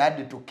Kayanja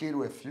had to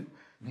kill a few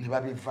ne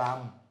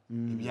babivaamu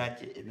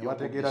ebyake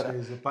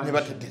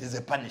there is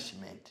a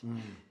punishment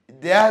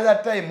the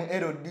other time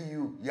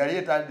LDU yali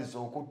etandise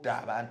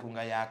okutta abantu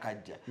nga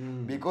yakajja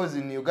because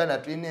in Uganda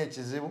tulina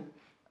ekizibu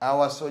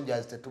our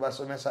soldiers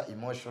tetubasomesa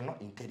emotional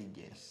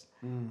intelligence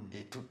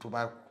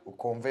tuba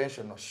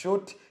conventional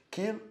shoot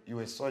kill you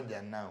a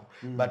soldier now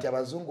but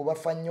abazungu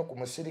bafa nnyo ku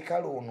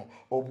musirikale ono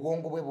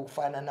obwongo bwe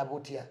bufaanana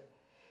butya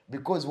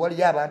because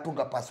wali abantu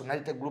nga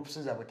personality groups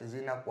zabwe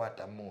tezina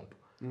kwata muntu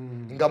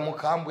nga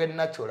mukambwe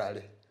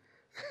naturally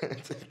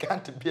it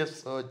can't be a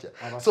soldier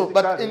so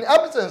but in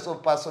absence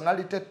of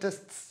personality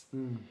tests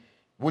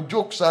wujja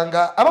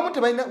okusanga abamu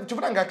tebalina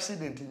kivuna nga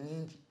accident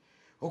nyingi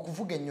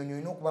okuvuga ennyonyi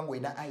olina okuba nga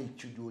olina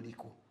IQ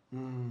gy'oliko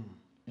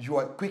you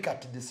are quick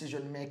at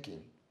decision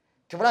making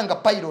kivuna nga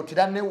pilot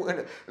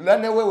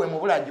lanewewe mu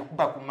bulagi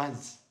kuba ku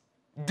mazzi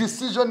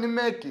decision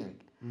making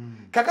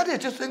kakati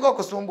ekisinga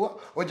okusumbwa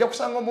ojja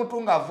kusanga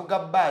omuntu ng'avuga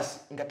baasi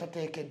nga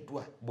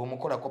tateekeddwa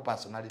bw'omukolako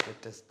personality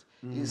test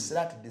is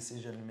that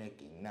decision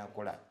making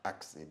nakola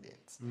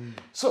accidents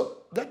so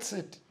that's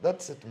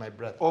it my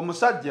brother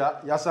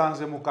omusajja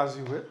yasanze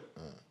mukazi we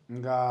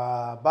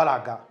nga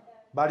balaga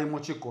bali mu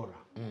kikola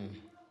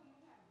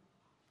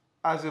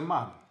as a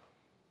man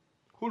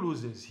who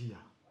loses here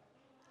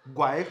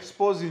gwa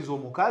exposing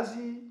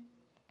omukazi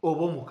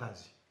oba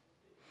omukazi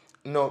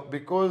no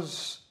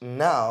because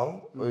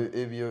now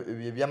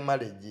ebya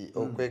marriage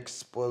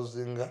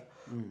okwe-exposing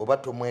oba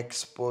tomu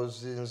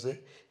exposing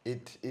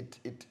it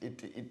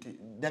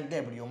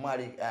then buli omu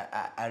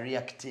are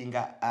reacting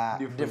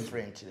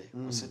differently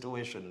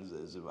situations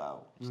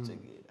ezibaawo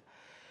kitegeera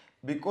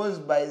because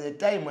by the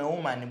time a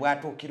woman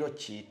bwatuukira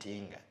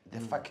cheating the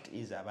fact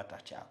is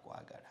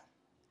abatakyakwagala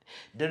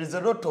there is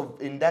a lot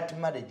of in that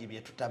marriage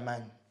bye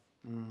tutamanyi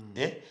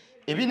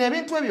ebino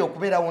ebintu ebyo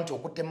okubeerawo nti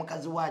okutte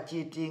mukazi wa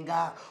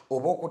cheatinga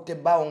oba okutte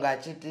bbaawo nga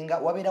cheatinga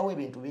wabeerawo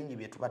ebintu bingi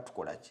bye tuba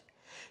tukola ki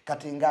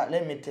kati nga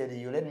let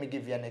me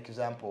give you an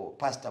example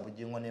pastor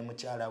Bujingo ne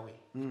mukyala we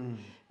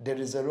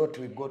there is a lot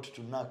we got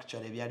to know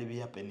actually byali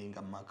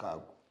bihappeninga mu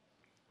makaago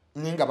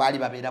ninga baali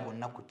babeera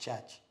bonna ku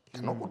church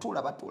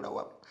n'okutuula batuula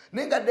wamu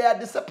ninga they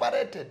are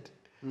separated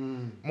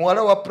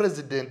muwala wa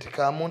president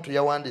ka muntu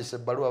yawandiise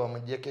ebbaluwa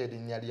bamuggyeko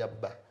erinnya lya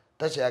bba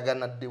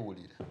takyayagana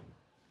ddiwulira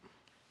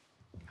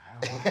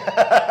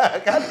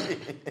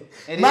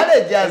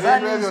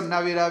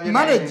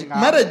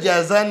marriage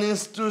as an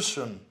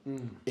institution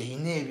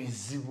eyina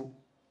ebizibu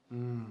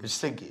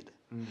ekitegeera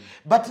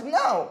but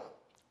now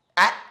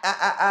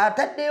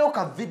ataddeyo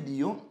ka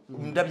video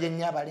ndabye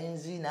nnyo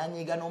abalenzi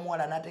nanyiga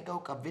n'omuwala n'ateekayo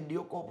ka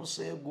video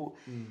k'obuseegu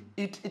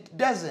it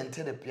doesn't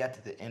help you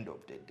at the end of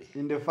the day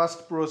in the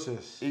first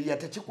process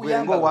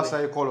tekikuyamba wa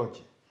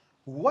psychology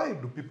why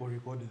do people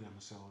record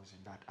themselves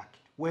in that act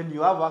when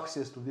you have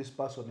access to this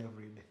person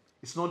every day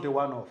it's not a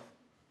one-off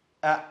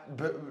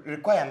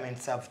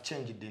requirements have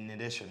changed in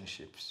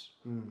relationships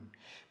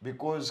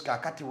because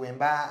kakati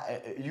wemba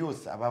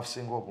youth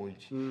abasinga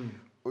obungi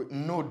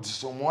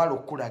nodes omuwala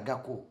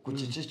okulagako ku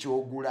kiki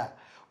kyogula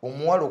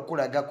omuwala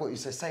okulagako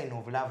is a sign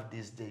of love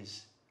these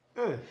days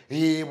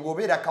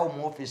bw'obeera kawo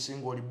mu office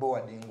ng'oli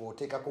board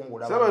ng'oteekako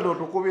ng'olaba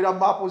tukubira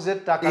mapu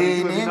z'ettaka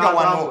ninga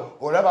wano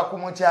olaba ku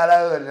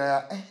mukyala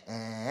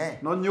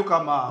nonnyuka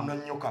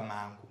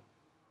mangu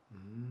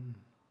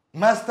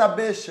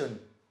masturbation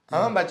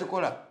abamba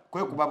kikola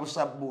kwekuba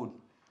busabbuuni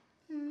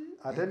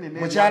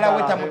mukyala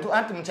we tamutu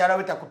anti mukyala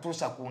we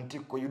takutuusa ku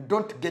ntiko. You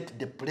don't get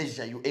the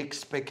pleasure you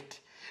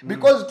expect.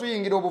 Because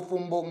tuyingira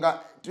obufumbo nga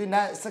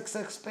tulina sex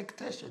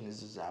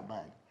expectations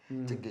z'amaanyi.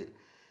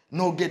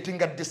 No getting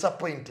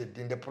disappointed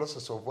in the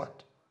process of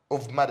what?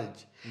 Of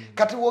marriage.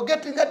 Kati wo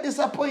getting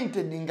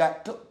disappointed nga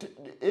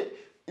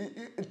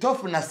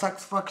tofuna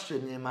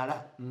satisfaction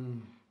emala.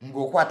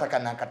 Ng'okwata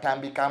kana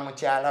akatambi ka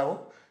mukyalawo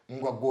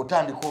nga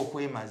gw'otandika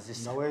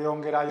okwemazisa.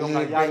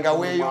 Nga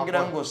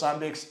weeyongera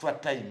ng'osamba extra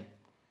time.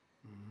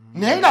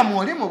 Naye nga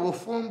mwoli mu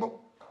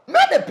bufumbo.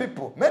 Many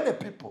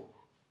people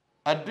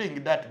are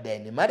doing that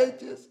in the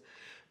marriages,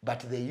 but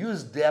they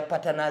use their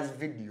partner's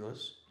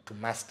videos to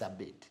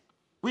masturbate,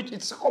 which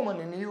is common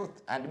in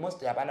youth and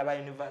mostly abana ba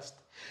university.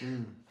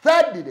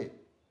 Thirdly,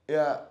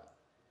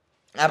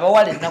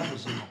 abawale ennaku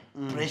zino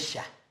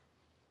pressure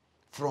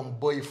from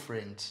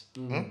boyfriends.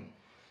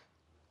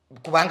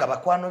 Kubanga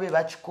bakwano be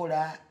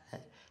bakikola.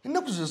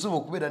 Ennaku zino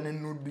sobola okubeera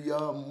n'ennudu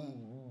ya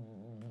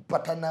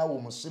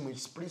patanawo mu simu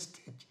is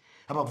prestige.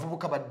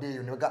 Abavubuka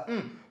baddeeyo ne baga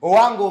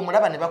owange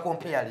omulaba ne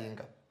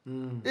bakompeyalinga.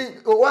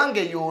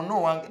 Owange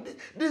yono wange.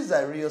 These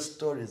are real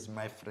stories,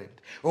 my friend.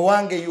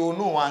 Owange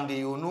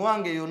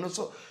yono.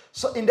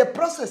 So in the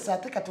process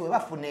ate kati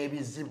webafuna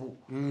ebizibu.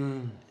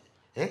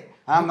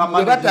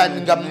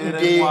 Webatandika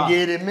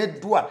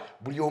ngeremeddwa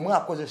buli omu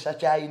akozesa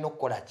kyalina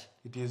okukola ki.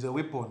 It is a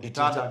weapon.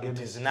 It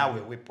is now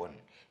a weapon.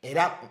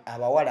 Era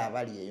abawala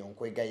abali eyo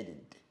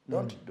nkwegayiridde.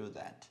 Don't do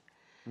that.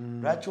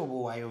 Lwaki oba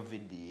owaayo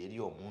vidiyo eri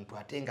omuntu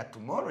ate nga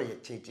tomorrow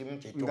kyekimu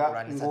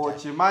kyekyokulwanyisa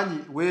ng'okimanyi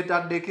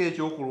weetaddeko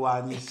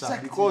ekyokulwanyisa.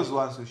 Because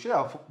once you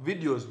share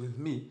videos with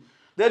me,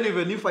 then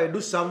even if I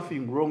do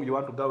something wrong you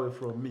want to go away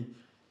from me,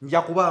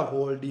 nja kuba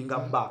holding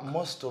back.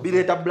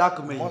 Bireeta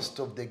blackmail. Most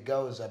of the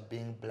girls are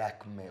being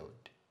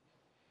blackmailed.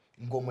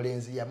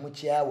 Ng'omulenzi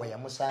yamukyawa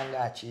yamusanga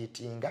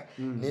akyetinga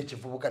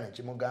n'ekivubuka ne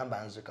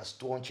kimugamba nze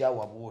kasita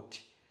onkyawa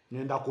bw'oti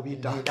ngenda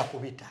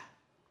kubita.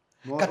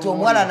 Kati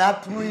omuwala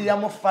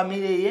n'atunuliramu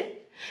famire ye,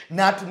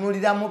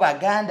 n'atunuliramu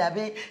baganda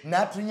be,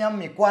 n'atunya mu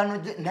mikwano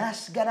gye,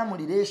 n'asigala mu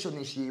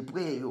relationship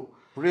eyo.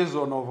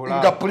 Prison of love.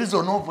 Nga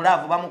prison of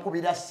love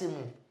bamukubira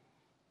simu.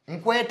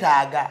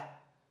 Nkwetaaga.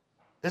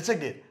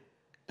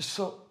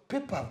 So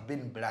people have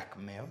been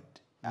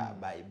blackmailed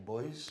by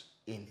boys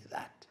in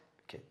that.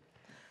 Okay.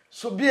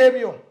 So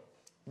byebyo.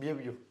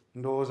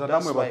 Ndowooza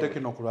namwe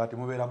batekinokulo ati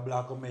mubeera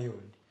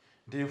blackmailed.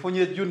 Nti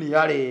nfunye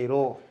junior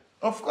leero.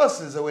 Of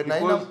course,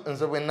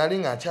 nze bwe nali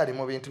nga nkyali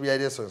mu bintu bya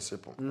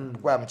relationship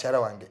kuba mukyala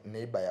wange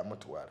neighbor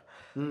yamutwala.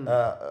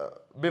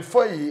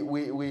 Before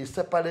we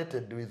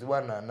separated with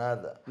one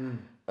another,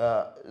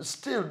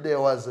 still there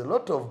was a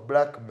lot of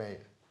blackmail.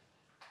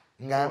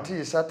 Nga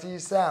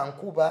ntiisatiisa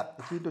nkuba.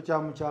 Ekintu kya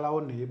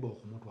mukyalawo neighbor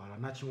okumutwala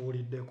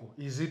nakiwuliddeko.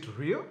 Is it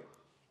real?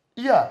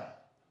 Yeah.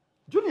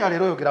 Junior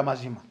leero oyogera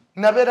mazima.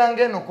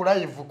 Nabeeranga eno ku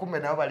live kumbe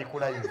nabo bali ku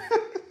live.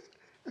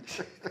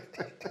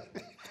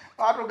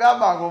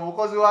 Atugamba ngo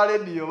omukozi wa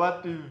radio ba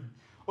TV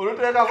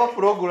oluteekako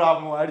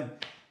program wali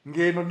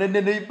ngeno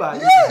nene neighbor.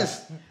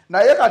 Yes.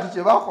 Naye kati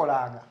kye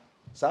bakolanga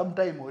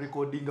sometime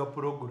recordinga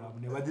program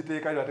ne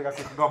bagiteeka bateeka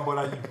kigambo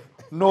live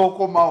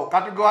n'okomawo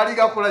kati gwe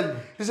walinga ku live.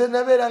 Nze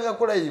nabeeranga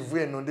ku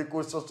live eno ndi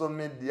ku social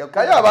media.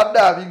 Kaya abadde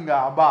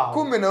abingamba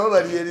kumbe nabo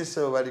bali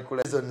eriso bali ku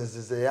live. Izo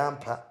nizize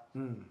yampa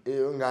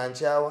nga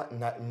nkyawa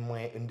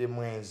ndi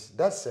mwezi.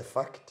 That's a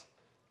fact.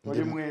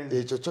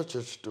 Ekyo kyo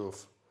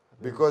kituufu.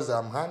 Because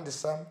I'm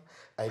handsome,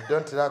 I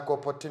don't lack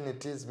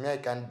opportunities. Me, I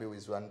can't be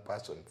with one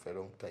person for a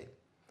long time.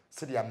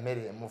 Siri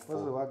amere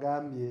mufu.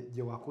 Wagambye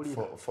je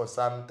wakulira. For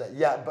some time.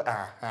 Yeah, but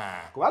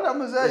Kubala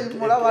muzeyi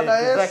mulaba na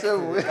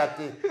yesewe.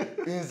 Kati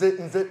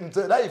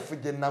nze life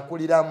je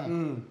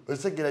nakuliramu.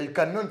 Osegera you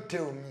cannot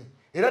tell me.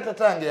 Era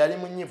tatange yali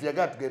munyifu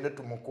yaga tugende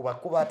tumukuba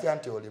kuba ati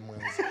anti oli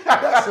mwenzi.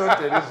 That's not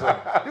the reason.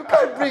 You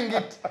can't bring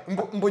it.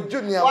 Mbu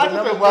junior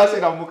bana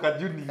mwasira muka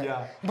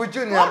junior. Mbu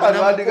junior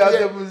bana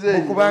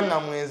mukubanga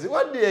mwenzi.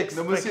 What do you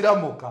expect? Nemusira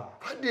muka.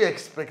 What do you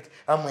expect?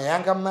 I'm a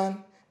younger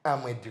man.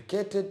 I'm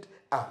educated.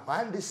 I'm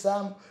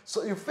handsome.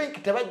 So you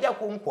think tebajja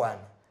kunkwana?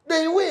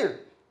 They will.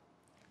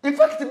 In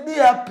fact, be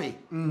happy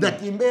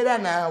that imbeera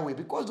naawe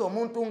because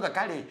omuntu nga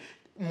kale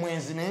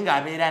mwenzi nenga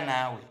abeera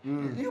naawe.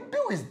 You be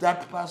with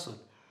that person.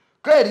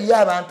 Kali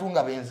abantu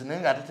nga benzi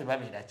nenga ate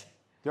tebabeera ki.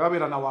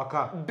 Tebabeera na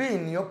waka. Be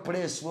in your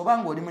place.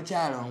 Obanga oli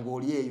mukyala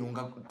ng'oli eyo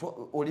nga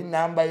oli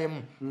namba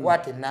emu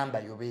kwate namba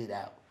yobeera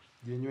awo.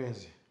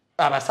 Ginywezi.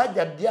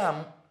 Abasajja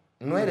ddyamu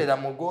nwerera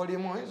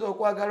mugoolimu oyinza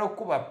okwagala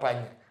okuba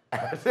ppanya.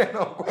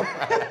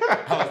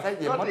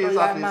 Abasajja emmoto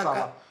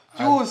y'amaka.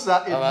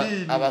 Kyusa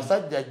eddiini.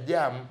 Abasajja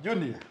ddyamu.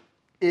 Junior.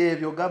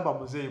 Ebyo gamba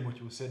muzeeyi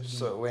mukyuse eddiini.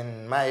 So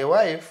when my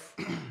wife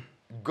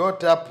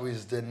got up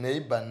with the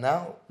neighbor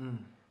now,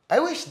 I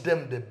wish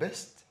them the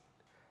best.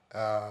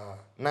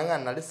 Nanga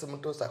nali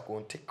simutuusa ku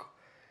ntiko.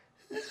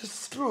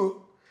 It's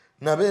true.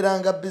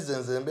 Nabeeranga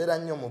business embeera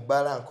nnyo mu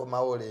bbala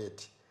nkomawo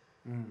leeti.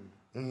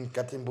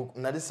 Kati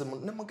nali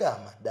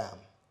nemugamba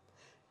damu.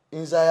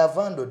 Nze I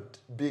have handled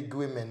big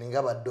women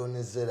nga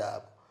badonezera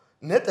abo.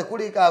 Naye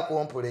tekuliko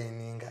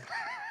akomplaininga.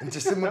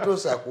 nti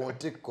simutuusa ku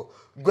ntikko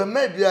gwe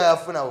maybe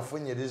ayafuna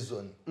ofunye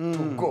reason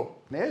to go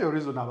naye eyo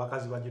reason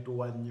abakazi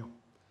bagituwa nnyo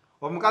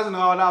omukazi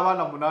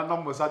n'abaana munana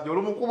mu musajja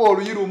olumukuba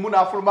oluyi lumu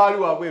n'afuluma ali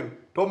wabweru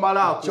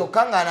tomalaako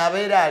kyokka nga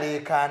nabeera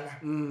aleekaana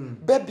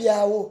bebi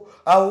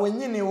awo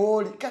wennyini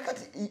wooli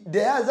kakati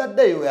the other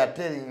day we are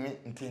telling me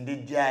nti ndi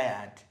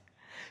giant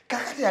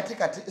kakati ate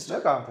kati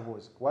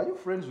kankubuuza were you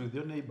friends with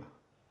your neighbor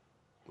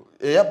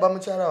eyabba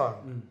mukyala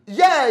wange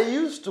yeah he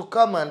used to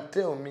come and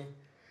tell me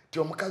ti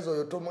omukazi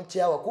oyo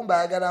tomukyawa kumbe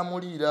ayagala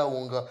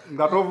amuliirawo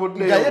nga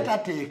tovuddeyo nga ye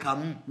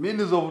tateekamu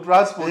means of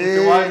transport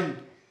tewali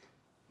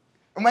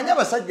omanyi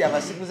abasajja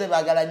abasiguze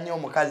baagala nnyo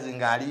omukazi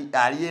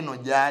ng'ali eno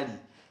gy'ali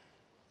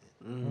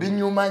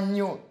binyuma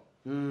nnyo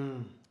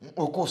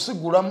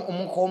okusigula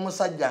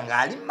omusajja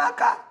ng'ali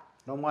maka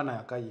n'omwana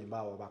yakayimba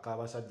awo baka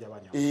abasajja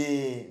banyama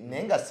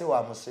naye nga si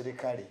wa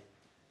musirikale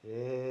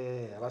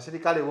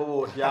abasirikale bo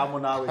bootyamu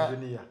naawe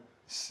junior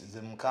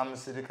ze muka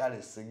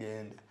musirikale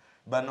sigenda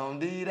bano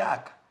ndi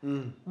Iraq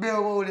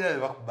beowulira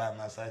bebakuba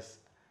amasasi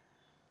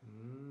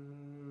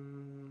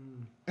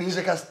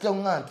nze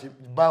kasitonga nti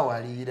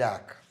bawali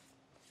Iraq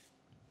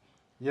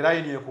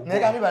yeraini ekugwa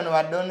nekati bano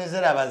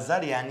badonezera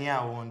bazali ani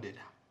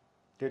awondera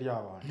teri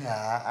abantu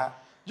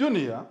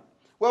junior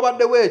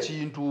wabaddewo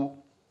ekintu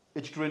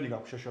ekitrendinga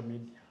ku social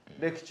media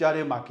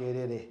lecture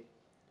Makerere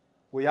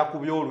we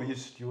yakubye Oluuyi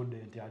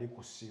student ali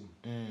ku ssimu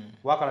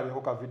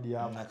wakalabyeko ka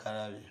video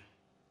nakalabye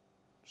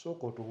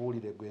soko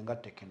otubuulire gwe nga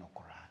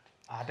technocrat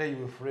ate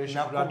you fresh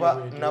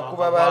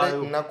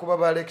nakuba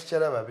ba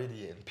lecture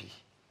babiri empi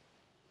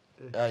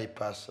I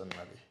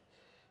personally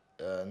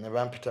ne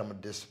bampita mu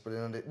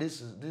discipline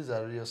these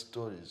are real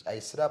stories I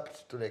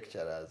slapped two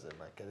lecturers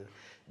Makerere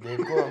they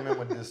call me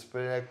mu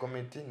disciplinary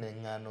committee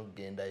nengano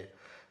gendayo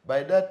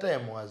by that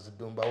time was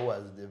Dumba who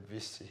was the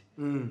VC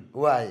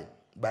why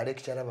ba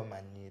lecturer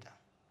bamanyira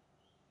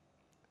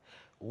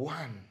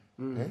one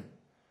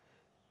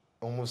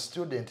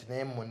student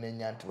name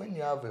munenya nti when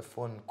you have a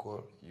phone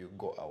call you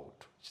go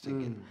out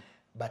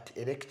but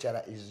a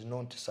lecturer is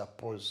not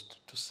supposed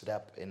to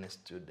slap any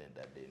student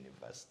at the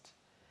university.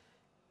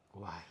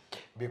 Why?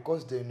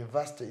 Because the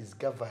university is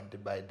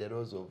governed by the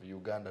laws of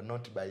Uganda,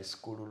 not by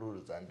school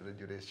rules and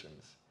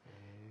regulations.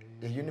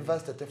 The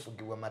university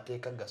tefugibwa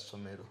mateeka ga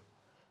somero,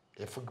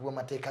 efugibwa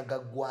mateeka ga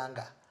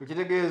ggwanga,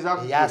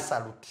 ekitegeeza ya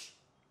saluti.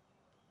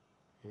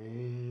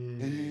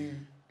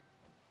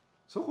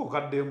 So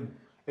kukaddemu,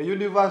 a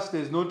university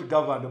is not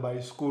governed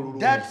by school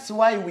rules. That's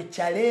why we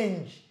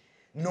challenge.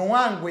 No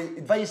wangwe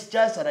vice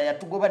chancellor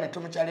yatugoba ne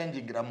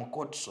tumuchallengingira mu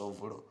courts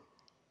of law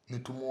ne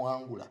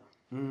tumuwangula.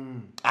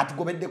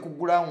 Atugobedde ku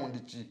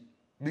ground ki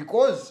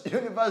because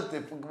university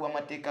efugibwa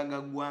mateeka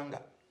ga ggwanga.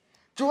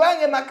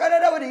 Tuwange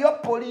Makerere wali yo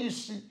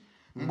police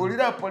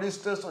mbulira police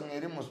station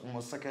eri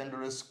mu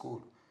secondary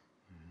school.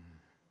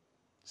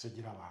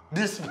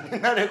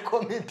 Disciplinary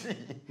committee.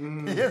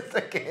 Yes,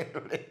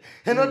 secondary.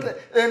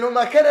 And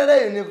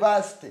Makerere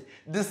University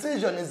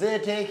decision is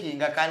taking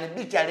can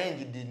be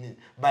challenged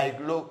by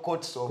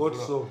courts of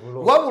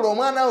law. Wabula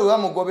omwana we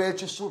bamugoba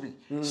ekisubi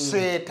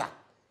seta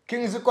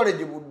King's College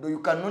you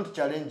cannot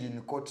challenge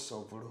in courts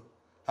of law.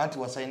 Anti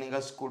was signing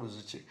a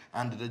schools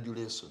and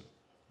regulation.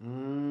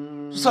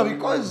 So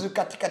because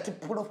katikati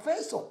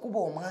professor kuba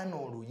omwana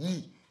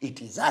Oluuyi,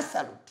 it is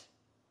absolute.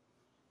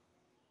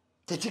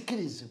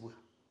 Tekikirizibwa.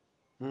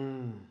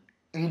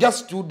 Nja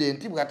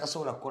student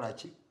bwatasobola kukola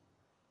ki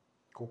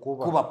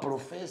kuba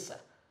professor.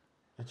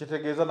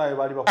 Ekitegeeza naye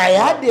bali bakuba. I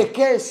had a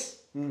case.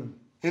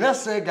 Era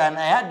Segan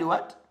I had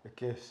what? A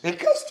case. A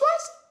case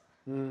twice.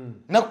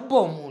 Nakuba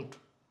omuntu.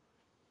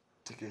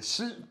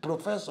 Si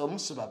professor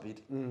omusi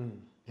babiri.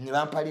 Ne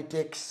bampali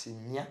taxi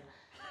nya.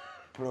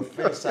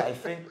 Professor I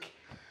think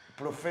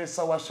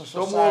professor wa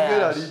social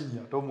science.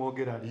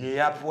 Tomwogera linnya. Ye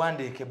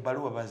yapuwandiika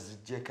ebbaluwa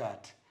bazijje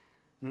kati.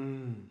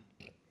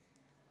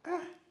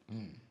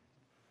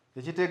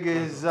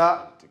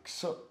 Ekitegeeza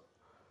so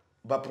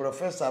ba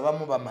professor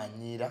abamu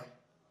bamanyira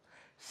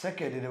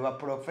secondary ba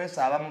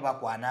professor abamu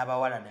bakwana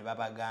abawala ne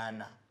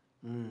babagaana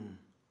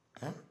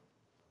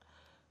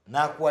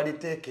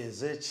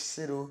nakuwaliteekeza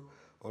ekisiru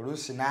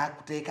oluusi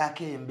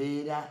nakuteekako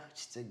embeera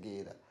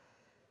kitegeera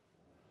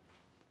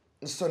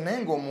so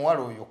naye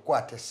ng'omuwala oyo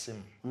kwata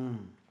essimu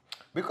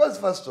because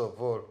first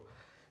of all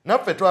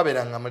naffe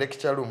twabeeranga mu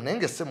lecture room naye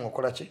ng'essimu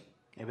okola ki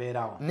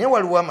ebeerawo naye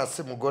waliwo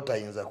amasimu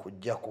g'otayinza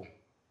kuggyako.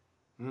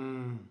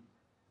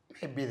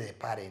 Maybe the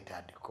parent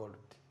had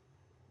called.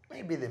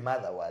 Maybe the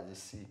mother was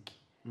sick.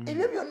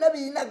 Ebyo byonna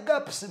birina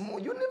gaps mu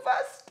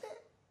university.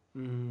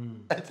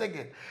 I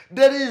think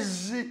there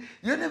is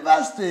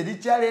university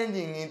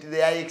challenging it.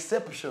 They are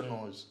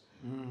exceptionals.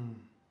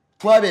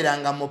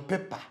 Twaberanga mu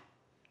paper.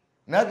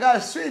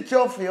 Naga switch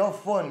off your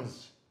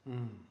phones.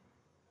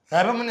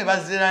 Abamu ne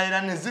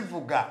baziraira ne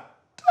zivuga.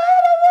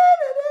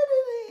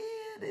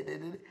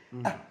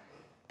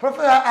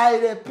 Professor, I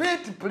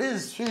repeat,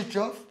 please switch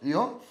off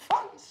your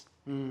phones.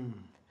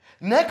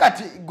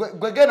 Nekati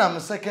gwegena mu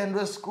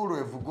secondary school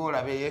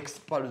evugola be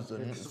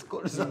expulsion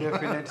schools.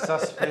 Indefinite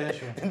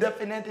suspension.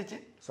 Indefinite suspension.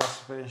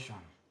 Suspension.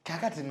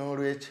 Kakati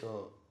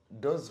n'olwekyo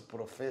those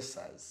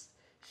professors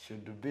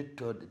should be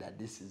told that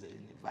this is a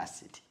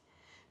university.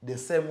 The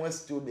same way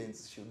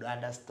students should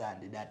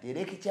understand that the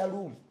lecture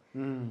room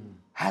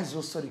has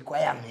also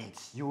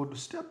requirements. You would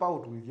step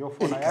out with your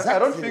phone. Exactly. I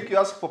don't think you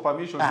ask for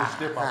permission to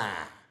step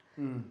out.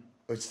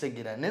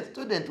 Okitegera ne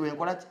student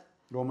wenkola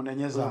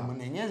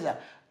Omunenyeza.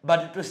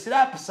 But to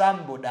slap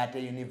somebody at a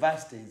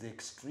university is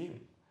extreme.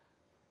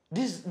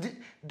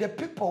 The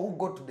people who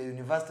go to the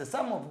university,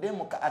 some of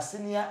them are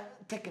senior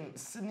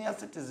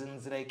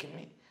citizens like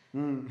me.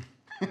 You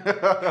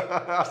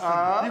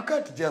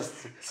can't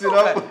just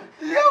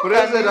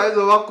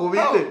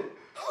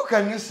How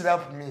can you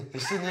slap me, a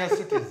senior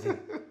citizen,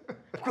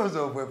 because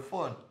of a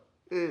phone?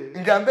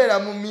 Ngambera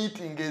mu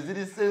meeting is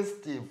really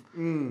sensitive.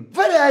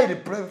 Very highly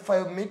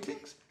profile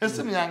meetings.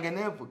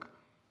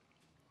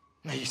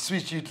 Now you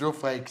switch it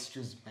off, I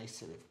excuse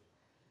myself.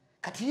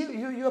 But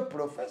you're a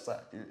professor.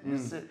 You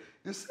say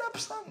you slap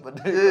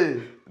somebody.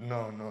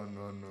 No.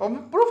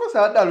 Professor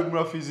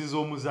adalumura fees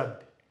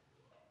omuzadde.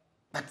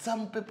 But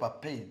some people are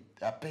paying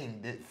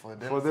for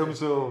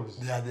themselves.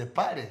 They are the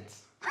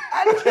parents.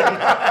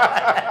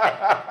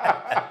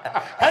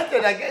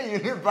 Until again,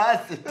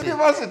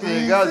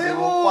 university gazi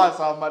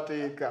bokwasa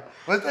amateeka.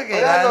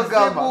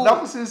 Oyagamba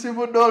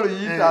nakusinsimu dolo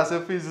yita ase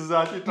fees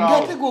za kitawo.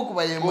 Ngate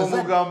gokuba yemuzadde.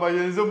 Omugamba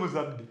yenze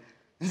muzadde.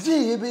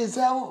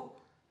 Nziyebezawo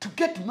to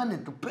get money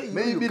to pay you.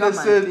 Maybe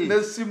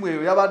nesimu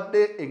eyo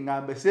yabadde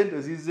engambe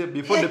sente zize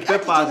before the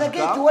papers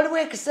come. Waliwo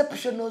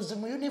exceptionals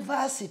mu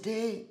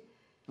university.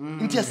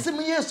 Nti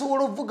esimu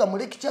yesobola ovuga mu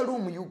lecture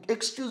room, you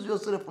excuse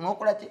yourself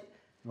n'okola ki?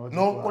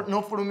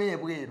 N'ofuluma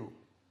ebweru.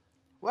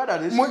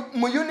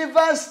 Mu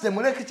university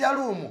mu lecture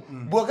room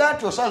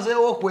bw'ogaati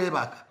osazeewo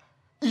okwebaka.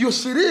 You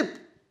sleep.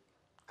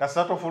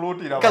 Kasita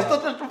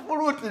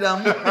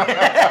tofulutiramu.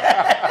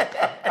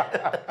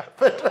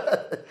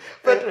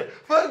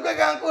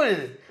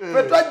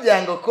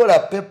 Petwajjanga okukola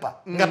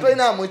pepa nga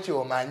tolinamu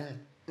kyomanyi.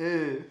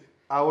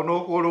 Awo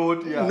n'okola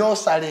otya?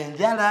 N'osala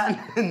enjala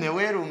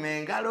neweeruma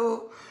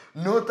engalo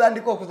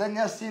n'otandika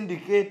okuzannya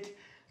syndicate.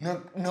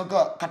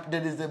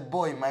 There is a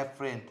boy, my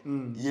friend.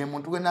 Ye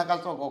muntu gwe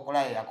nakasooka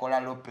okola yakola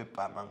lo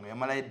pepa mangu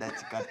yamala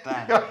eddakiika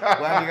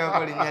 5.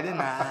 Wandikako linnya lye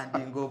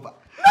n'handing over.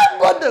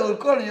 God will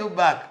call you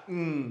back.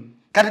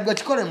 Kati gwe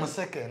kikole mu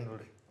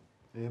secondary.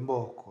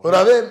 Mboko.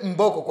 Orabe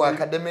mboko kwa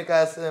academic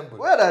assembly.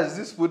 Where does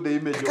this put the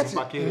image of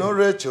Makerere? No,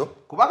 Rachel.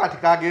 Kubanga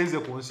tikagenze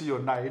ku nsi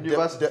yonna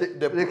university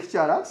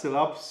lecturer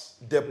slaps.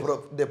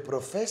 The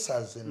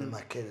professors in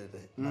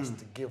Makerere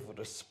must give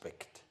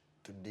respect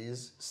to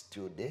these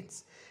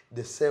students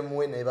the same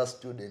way never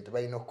student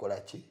balina okukola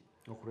ki?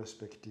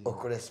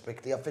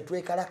 Okurespect. Yaffe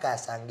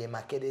twekalakaasanga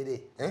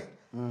Makerere.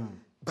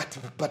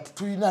 But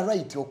tulina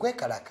right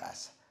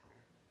okwekalakaasa.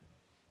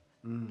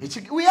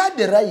 We had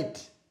the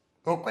right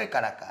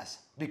okwekalakaasa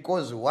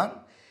because one,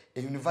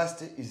 a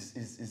university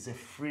is a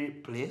free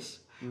place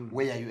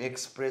where you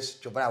express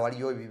kyobala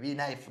waliyo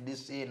ebibiina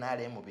FDC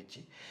n'alemu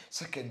biki.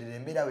 Secondly,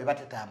 embeera we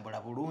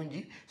batetambula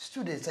bulungi,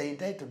 students are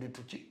entitled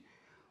to ki?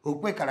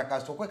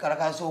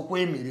 Okwekalakaasa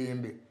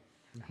okwemirembe.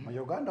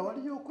 Mu Uganda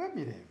waliyo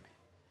okwemirembe.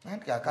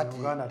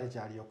 Uganda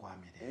tekyaliyo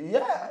kwamirembe.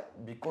 Yeah,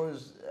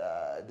 because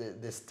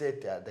the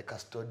state are the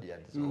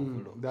custodians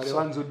of law. They are the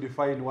ones who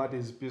define what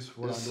is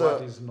peaceful and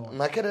what is not.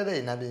 Makerere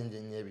ina bingi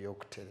nnyo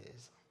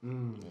ebyokutereeza.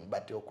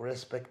 But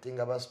okurespecting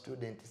aba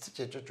student si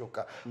kyekyo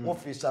kyokka.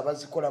 Office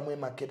abazikolamu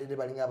Makerere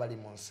balinga bali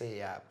mu nsi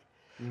eyaabwe.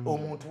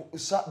 Omuntu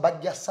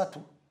bajja 3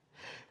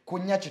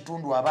 kunnya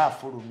kitundu aba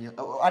afulumye.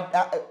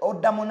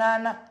 Odda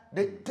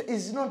 8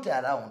 is not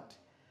around.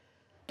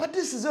 But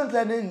this is not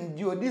an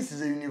NGO, this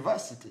is a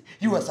university.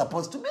 You are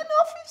supposed to be in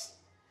office.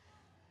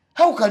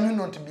 How can you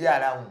not be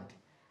around?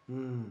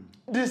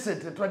 This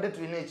is the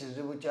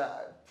 22 which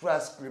are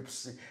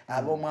transcripts.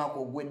 Abomwaka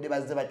ogwedde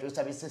bazze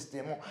bakyosa bi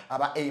system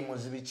aba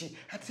aims biki.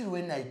 Until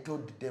when I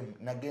told them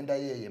nagenda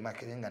yeye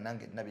Makerere nga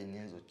nange nabye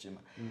nyenzo kima.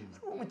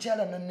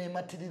 Omukyala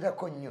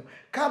nanneematirirako nnyo.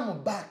 Come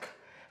back.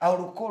 I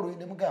will call you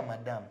them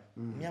madam.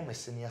 Me am a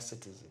senior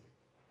citizen.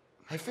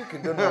 I think you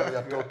don't know what you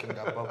are talking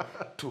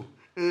about too.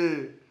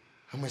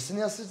 I'm a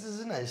senior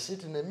citizen. I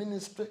sit in a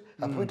ministry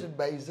appointed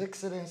by His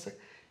Excellency.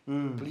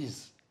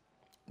 Please,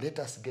 let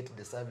us get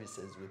the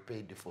services we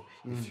paid for.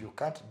 If you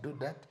can't do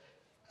that,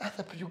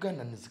 other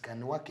Ugandans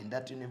can work in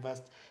that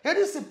university. It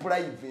is a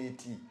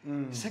private,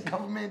 it's a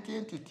government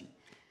entity.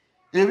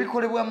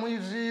 Ebikolebwa mu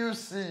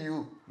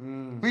UCU,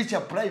 which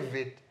are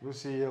private.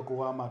 UCU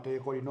kuwa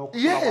amateeko lino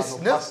Yes,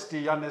 first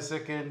year ne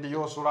second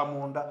yosula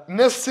munda.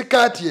 Ne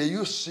sikati ye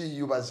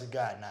UCU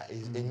bazigaana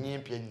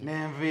ennyimpi ennyo.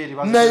 N'enviiri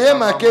naye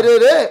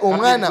Makerere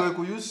omwana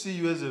ku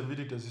UCU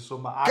enviiri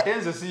tezisoma ate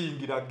nze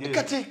siyingira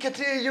gate.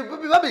 Kati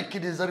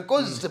babikkiriza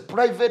because it's a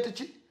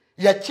private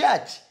ya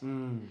church.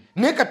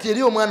 Ne kati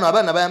eri omwana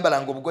abaana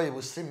bayambalanga obugoye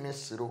busi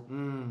Misiro.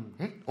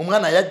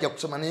 Omwana yajja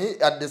kusoma naye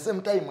at the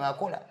same time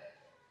akola.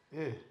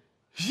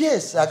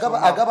 Yes,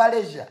 agaba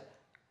leisure.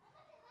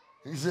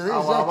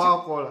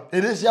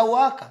 It is your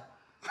worker.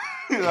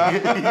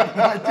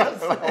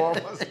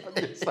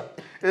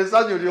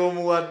 Esanyu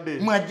ly'omuwadde.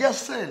 Mwajja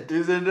ssente.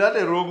 Isn't that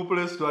a wrong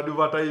place to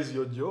advertise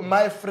your job?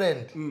 My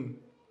friend.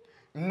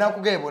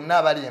 Nakugee bonna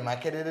abali e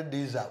Makerere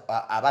these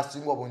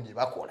abasinga obungi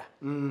bakola.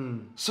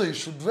 So you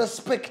should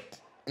respect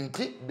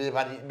nti be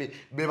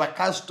ba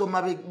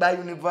customer ba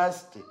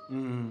university.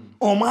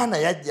 Omwana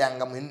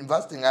yajjanga mu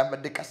university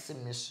ng'abadde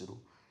kasimisiru.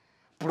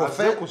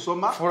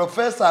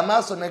 Professor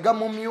amaaso ne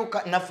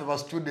gamumyuka naffe ba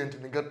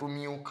student ne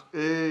gatumyuka.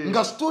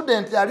 Nga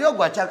student yali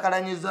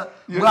ogwachakalanyiza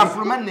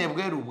bwafuluma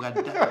nebweru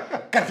bwadda.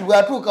 Kati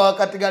bwatuuka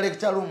wakati ga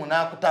lecture room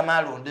n'akutama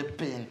alonde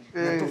pen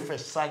ne tufe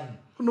essanyu.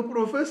 No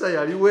professor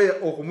yaliwe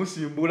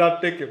okumusimbula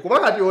teke kuba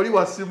kati oli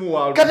wasimu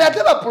walu. Kati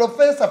ate ba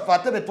professor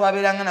fate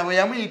betwaberanga nabo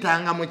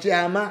yamuyitanga mu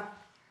kyama.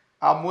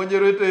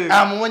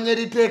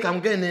 Amuwonyera iteeka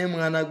mugende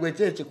mwana gwe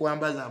kyeki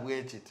kwambaza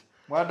bwekiti.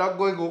 Mwanda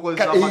gwe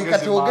ngokozesa magezi.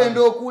 Kati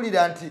ogenda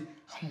okuwulira nti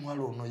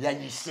omwalo ono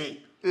yayise.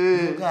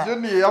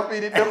 Junior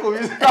yafiiridde ku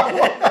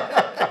bisawo.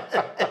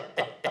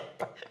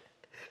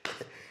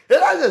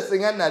 Era nze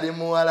singa nali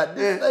muwala,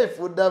 this life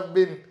would have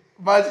been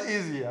much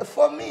easier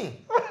for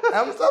me.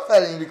 I'm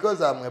suffering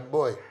because I'm a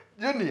boy.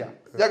 Junior,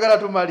 jagala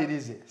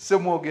tumalirize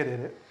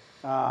Semwogerere.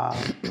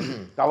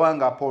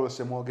 Kawanga Paul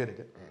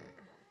Semwogerere.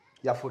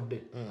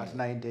 Yafudde at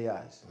 90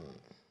 years.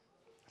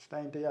 At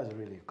 90 years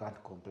really you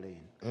can't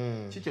complain.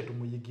 Chiche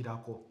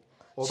tumuyigirako.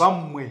 Oba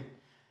mmwe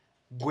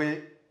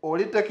gwe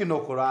oli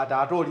technocrat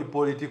ate oli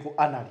political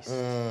analyst.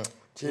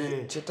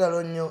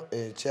 Kitalo nnyo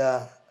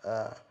ekya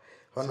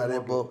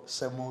Honorable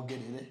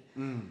Semwogerere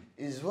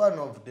is one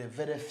of the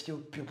very few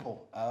people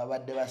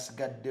ababadde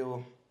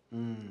basigaddewo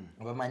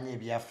bamanyi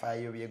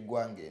ebyafaayo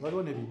by'eggwanga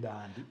waliwo ne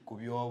bidandi ku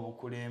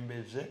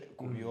by'obukulembeze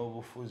ku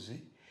by'obufuzi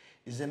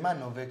is a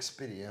man of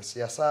experience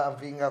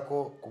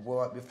yasaavingako ku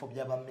bifo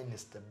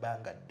by'abaminisita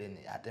ebbanga ddene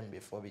ate mu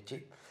bifo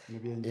biki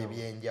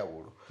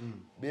ebyenjawulo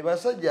be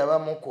basajja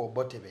abamu ku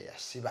Obote be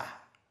yasiba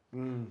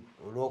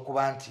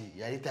olw'okuba nti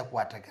yali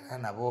takwatagana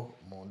nabo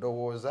mu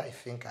ndowooza I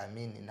think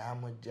Amini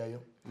n'amugjayo.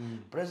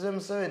 President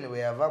Museveni bwe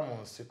yava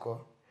mu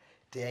nsiko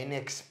teyalina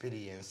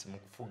experience mu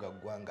kufuga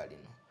ggwanga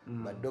lino.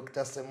 Ba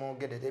Dr.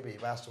 Semwogerere be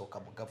basooka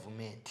mu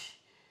gavumenti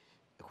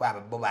kwaba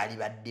bo baali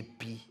ba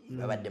DP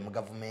babadde mu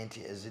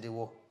gavumenti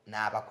eziriwo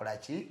n'abakola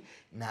ki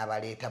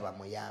n'abaleeta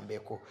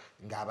bamuyambeko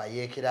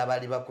ng'abayeekera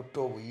abali bakutte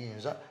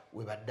obuyinza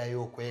we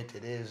baddayo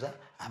okwetereeza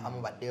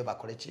abamu baddeyo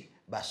bakole ki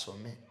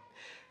basome.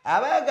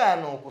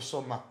 Abaagaana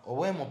okusoma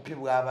obwemupi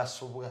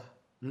bw'abasubwa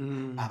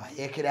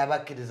abayeekera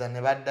abakkiriza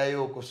ne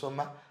baddayo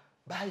okusoma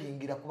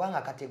bayingira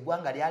kubanga kati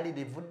eggwanga lyali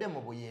livudde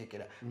mu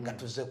buyeekera nga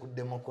tuzze ku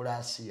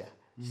demokulasiya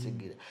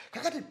sigira.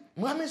 Kakati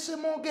Mwami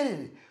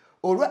Semwogerere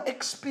olwa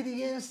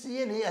experience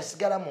ye naye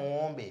yasigala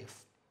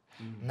muwombeefu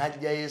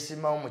najja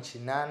yeesimawo mu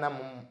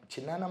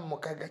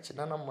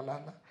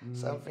 88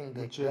 something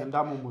like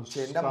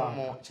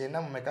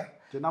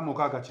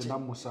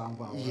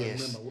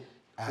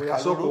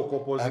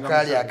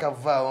akali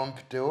akavaawo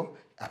mpitewo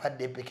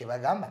abadde peke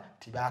bagamba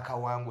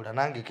tibakawangula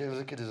nange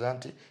kenzikiriza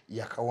nti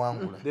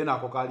yakawangula then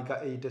ako kali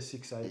ka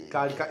 86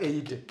 kali ka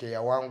 80 ke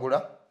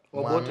yawangula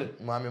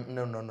mwami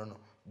no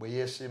bwe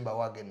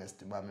yesimba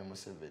against Mwami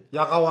Museveni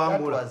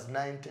yakawangula was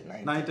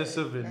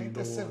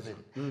 97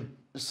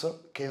 so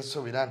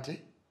kensobira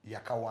nti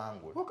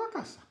yakawangula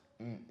okakasa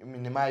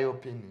in my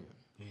opinion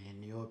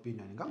in your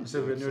opinion nga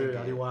Museveni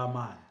yali wa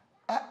maani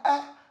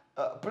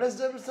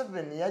President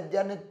Museveni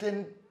yajja ne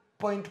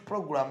 10-point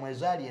program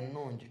ezaali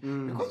ennungi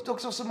because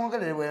Dr.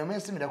 Semwogerere bwe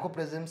yameesimirako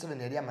President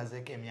Museveni yali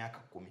amazeeko emyaka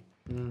 10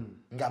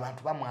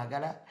 ng'abantu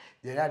bamwagala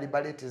yali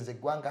alibaleeteza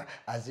eggwanga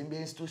azimbye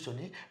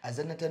institution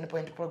azenne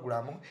 10-point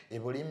program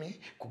ebulimi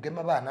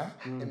kugema baana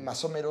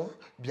masomero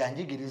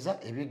byanjigiriza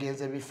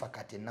ebigenze bifa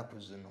kati ennaku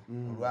zino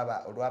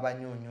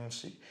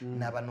olw'abanyuunyuusi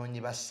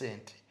n'abanoonyi ba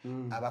ssente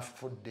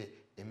abafudde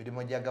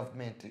emirimu gya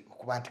gavumenti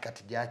okuba nti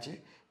kati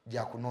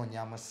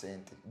gyakunoonyaamu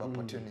ssente ba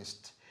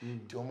opportunist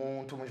nti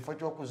omuntu mu kifo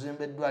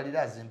ky'okuzimba eddwaliro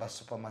azimba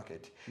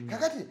supermarket.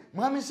 Kakati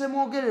Mwami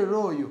Semwogerere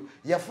oyo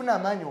yafuna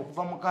amaanyi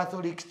okuva mu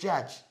Catholic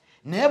Church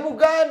ne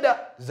Buganda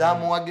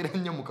zaamuwagira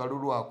nnyo mu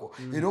kalulu ako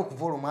era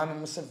okuva olwo Mwami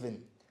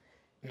Museveni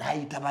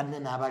n'ayita banne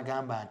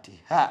n'abagamba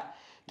nti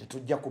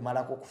tetujja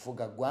kumalako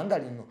kufuga ggwanga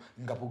lino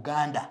nga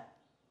Buganda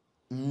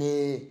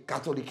ne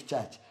Catholic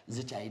Church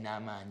zikyalina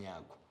amaanyi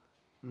ago.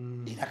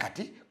 Era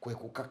kati kwe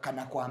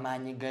kukakkana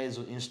kw'amaanyi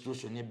g'ezo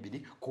institution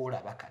ebbiri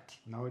koolaba kati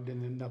nawe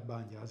ddene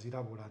Nabbanja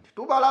azirabula nti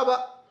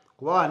tubalaba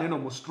kuba waneno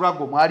mu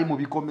struggle mwali mu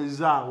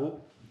bikomezaawo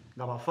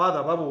nga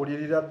bafaatha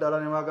babuulirira ddala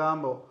ne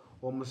bagamba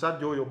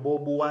omusajja oyo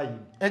Bob Wine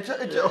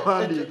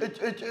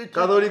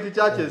Catholic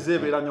Church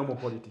ezeebeera nnyo mu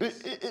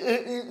politics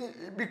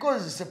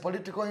because it's a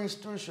political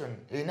institution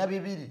erina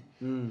bibiri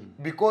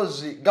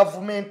because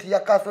government ya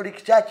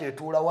Catholic Church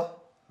etuulawa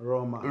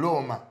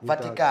Roma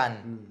Vatican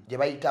gye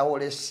bayitawo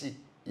lesi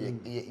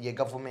ye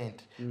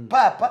government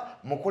papa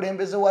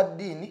mukulembeze wa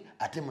ddiini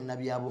ate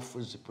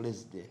munnabyabufuzi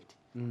president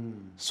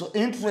so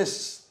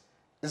interests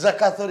za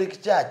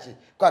Catholic Church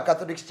kwa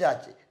Catholic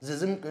Church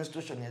zizimu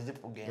constitution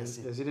ezifuga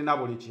ensi ezirina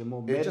buli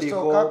kimu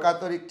medical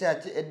Catholic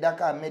Church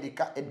eddako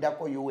America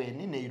eddako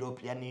UN ne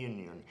European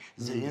Union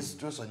zi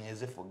institution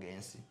ezifuga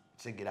ensi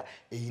segera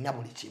erina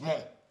buli kimu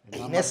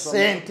erina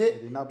sente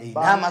erina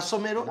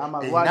amasomero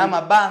erina erina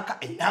amabanka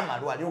erina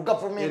amalwaliro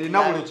gavumenti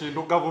erina buli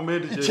kintu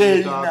gavumenti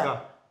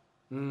kyeyetaaga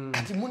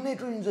kati munne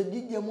tuyinza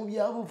gijja mu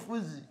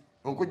byabufuzi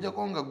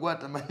okujjako nga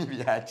gwatamanyi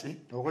byaki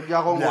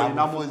okujjako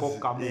ng'olinamu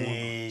kokkamu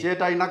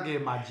kyetalina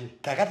gemaje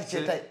kakati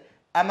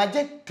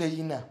amaje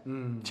teyina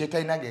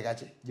kyetalina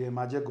gekaki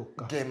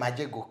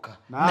gemaje gokka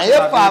naye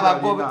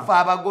fe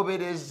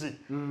abagoberezi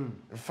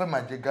fe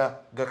maje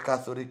ga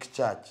Catholic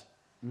Church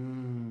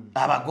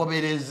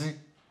abagoberezi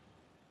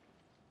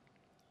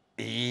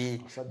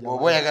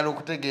bw'oba oyagala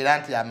okutegeera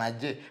nti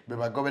amaje be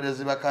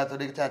bagoberezi ba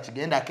Catholic Church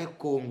gendako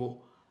ekkongo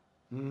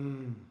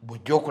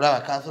bujja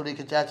okulaba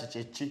Catholic Church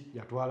kyeki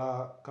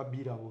yatwala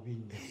Kabira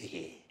bubinyi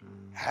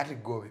ati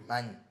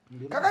gobimanyi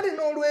kakati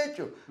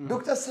n'olwekyo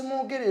Dr.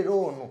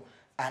 Semogerero ono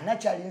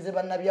anakyalinze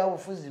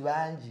bannabyabufuzi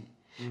bangi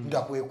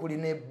nga kwe kuli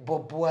ne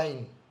Bob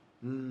Wine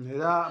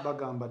era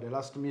bagamba the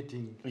last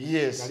meeting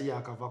yali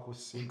yakava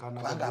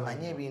kusinkana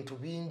bagamanye ebintu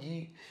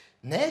bingi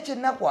naye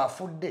kyennaku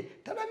afudde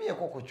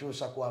talabyeeko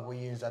kukyusa kwa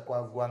buyinza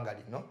kwa ggwanga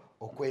lino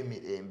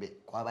okwemirembe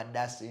kwabadde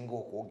asinga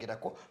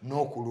okwogerako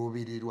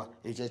n'okuluubirirwa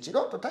ekyo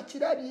ekirooto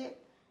takirabye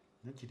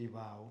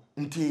nekiribaawo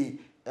nti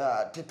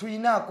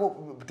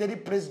tetuyinaako teri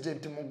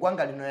president mu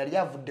ggwanga lino yali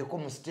avuddeko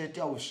mu State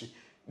House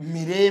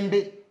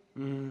mirembe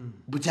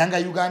bukyanga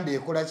Uganda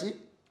ekola ki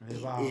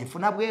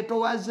efuna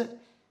bwetowaze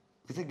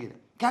etegera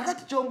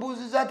kakati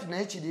kyombuuziza ati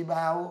naye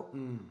kiribaawo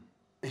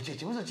ekyo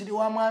ekibuzo kiri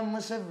wa mwami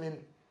Museveni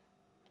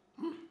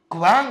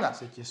kubanga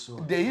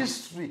the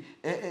history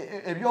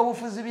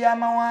ebyobufuzi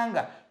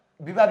by'amawanga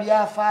biba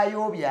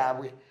byafaayo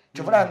byabwe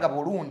kyovulanga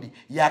Burundi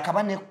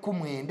yakaba ne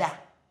 19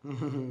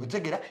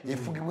 otegera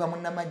efugibwa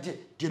munnamagye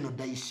General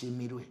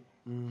Dayisemirwe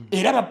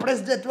era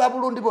abapresidenti ba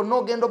Burundi bonna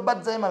ogenda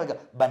obazzayo mabega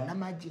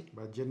bannamagye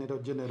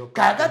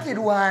kakati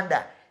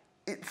Rwanda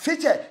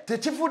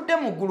tekivudde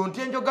mu ggulu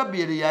nti enjoga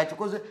byeri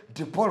yakikoze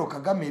nti Paul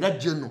Kagame era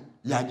General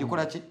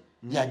yagikola ki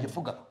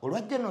yagifuga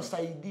olwa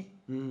genocide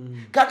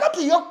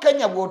kakati yo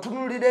Kenya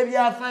bw'otunulira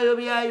ebyafaayo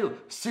byayo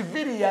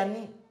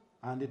civilian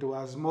and it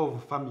was more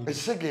of family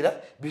segera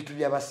bitu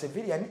bya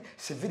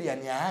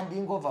civilian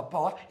handing over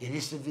power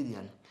eri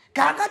civilian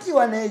kakati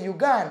wane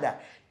Uganda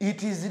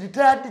it is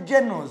retired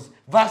generals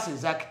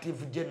versus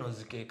active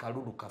generals ke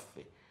kalulu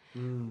kaffe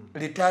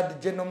retired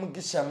general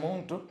Mugisha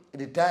Muntu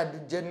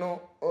retired general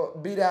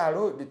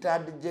Biralo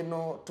retired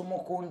general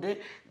Tumukunde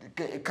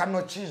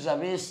Kano Chiza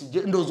besi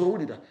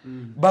ndozowulira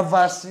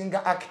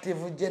bavasinga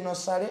active general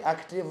Sale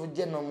active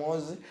general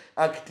Mozi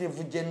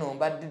active general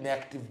Mbadi ne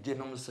active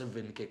general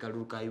Museveni ke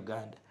kalulu ka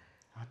Uganda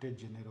ate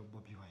general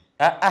Bobi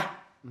Wine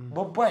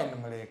Bob Wine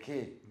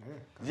muleke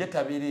ye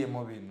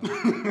tabirimu bino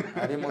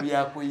ali mu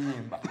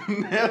byakuyimba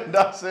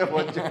ndase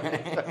hoje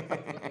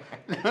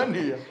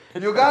naniya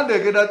Uganda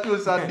egenda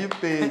tusa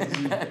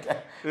dipeji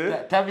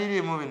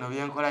tabirimu bino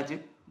byenkola ki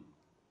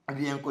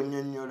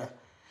byenkunyonnyola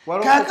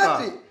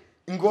kakati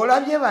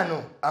ng'olabye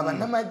bano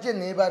abannamagye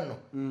ne bano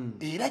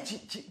era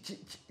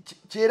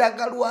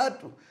kyeraga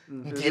lwatu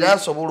nti era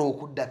asobola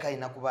okuddako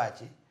alina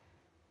kubaaki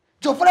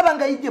kyofulaba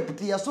nga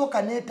Egypt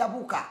yasooka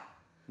n'etabuka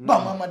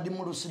bamamadi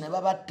Mulusi ne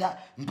babatta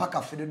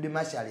mpaka Field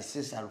Marshal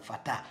Cesar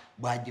Fata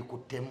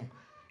bwagikuttemu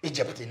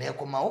Egypt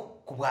neekomawo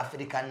ku bwa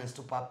African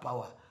super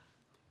power.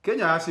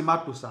 Kenya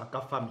yasimatusa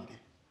ka family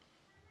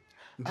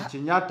nti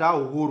Kenyatta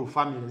Uhuru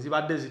family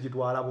zibadde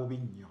zigitwala bubi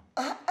nnyo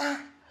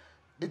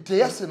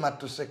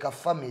teyasimatusa ka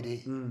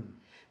family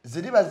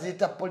ziri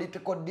baziyita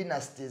political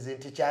dynasties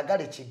nti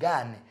kyagale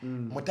kigaane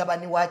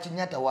mutabani wa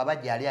Kenyatta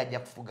wabajja ali ajja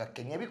kufuga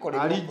Kenya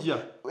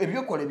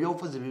ebikole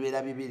by'obufuzi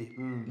bibeera bibiri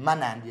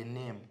mana and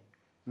name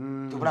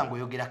tubula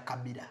ngoyogera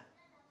Kabira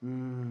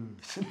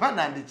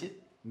mana and ki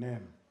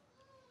name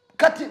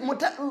kati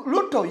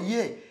Ruto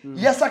ye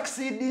ya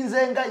succeed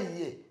nzenga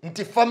ye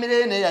nti family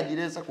ye ne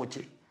yagiresa ku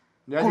ki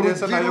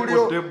yagiresa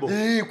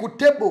nayo ku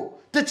table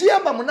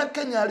tekiyamba muna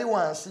Kenya ali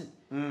wansi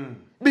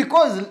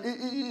because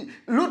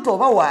Ruto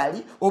oba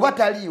wali oba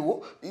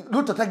taliwo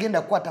Ruto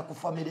tagenda kwata ku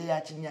family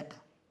ya Kenyatta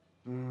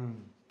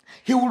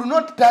he will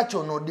not touch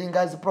on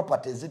Odinga's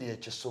properties ziri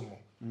ekisumu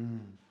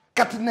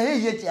kati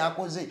naye ye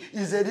kyakoze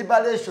is a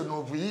liberation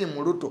of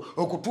him Ruto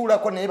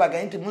okutuulako naye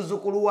bagaye nti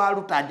muzukulu wa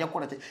Ruto ajja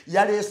kukola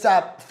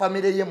yaleesa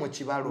family ye mu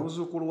kibalo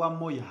muzukulu wa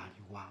Moi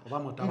aliwa oba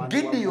mutabani wa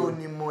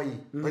Gideon Moi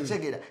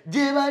okegera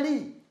gye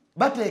bali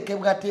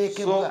bateekebwa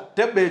so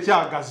tebbe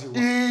ekyagaziwa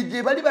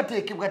gye bali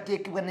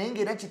bateekebwa naye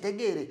ng'era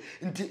kitegeere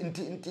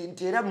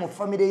nti era mu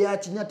family ya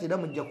Kenyatta era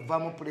mujja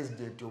kuvaamu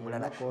president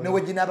omulala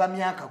newe ginaba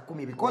myaka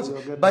 10 because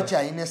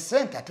bakyayina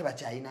sente ate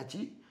bakyayina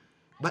ki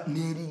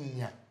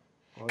n'erinnya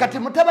kati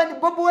mutabani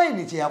Bob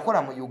Wine kye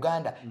yakola mu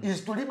Uganda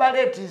is to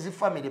liberate his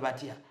family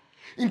batya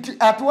nti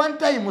at one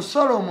time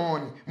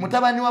Solomon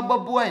mutabani wa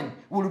Bob Wine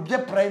will be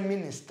prime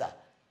minister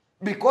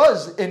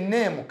because a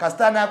name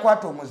kastana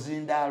akwata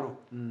omuzindaalo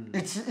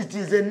it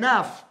is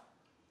enough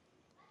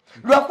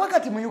lwakuba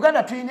kati mu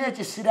Uganda tulina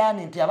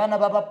ekisiraani nti abaana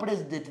baba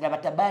president na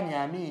batabani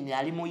Amini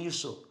ali mu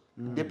Yuso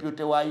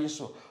deputy wa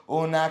iso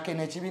onake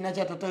nekibiina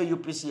kya tata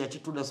UPC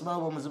yakitunda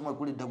simanyi omuzimu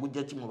ekulidde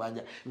gujja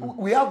kimubanja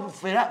we have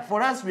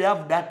for us we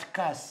have that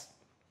curse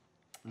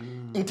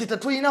nti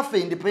tetulina ffe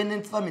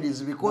independent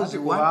families because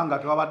kubanga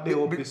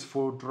twabaddewo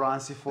peaceful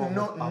transform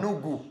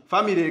nugu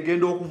family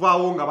egenda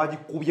okuvaawo nga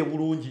bagikubye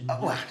bulungi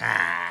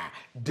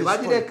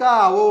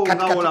tebagirekawo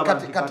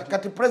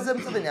kati president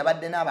Museveni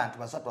abadde n'abantu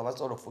basatu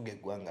abasobola okufuga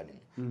eggwanga lino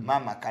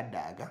Mama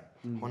Kadaga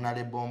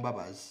Honorable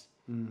Mbabazi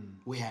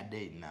where are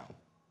they now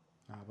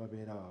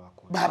ababeera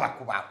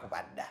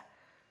babakuba dda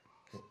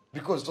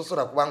because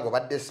tosobola kubanga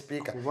obadde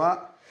speaker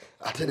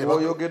ate ne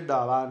bayogedde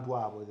abantu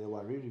abo they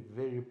were really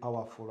very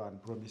powerful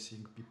and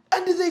promising people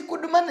and they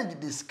could manage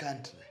this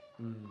country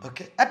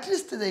okay at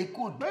least they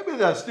could maybe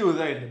they are still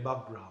there in the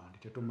background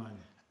tetumanyi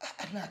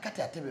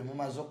nakati atebe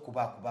mumaze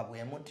okubakuba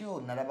bwe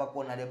mutyo nalabako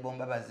Honorable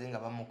Mbabazi nga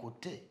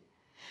bamukutte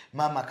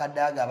Mama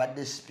Kadaga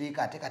abadde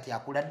speaker ate kati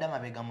akuladde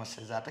amabega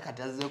museza ate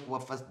kati azze kuba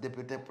first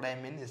deputy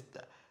prime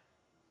minister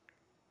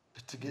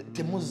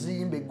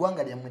temuzimbe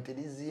eggwanga lyammwe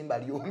terizimba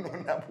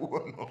lyonona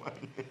bwono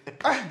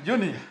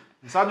Junior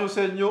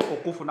nsanyuse nnyo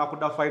okufuna ku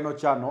da final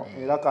channel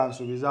era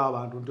kansubiza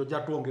abantu nti ojja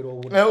twongera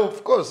obudde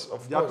of course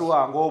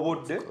jatuwanga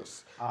obudde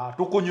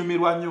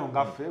tukunyumirwa nnyo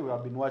ngaffe we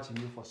have been watching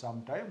you for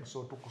some time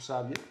so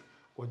tukusabye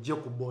ojje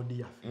ku board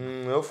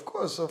yaffe of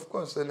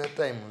course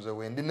anytime nze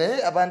wendi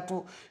naye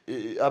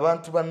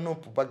abantu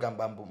bannopu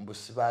bagamba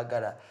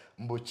mbusibaagala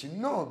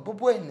mbukino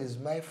Bobi Wine is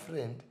my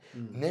friend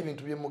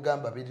n'ebintu bye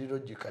mugamba biri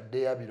logical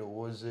de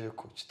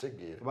yabirowoozeeko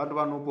kitegeera abantu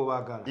bannopu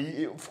baagala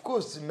of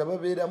course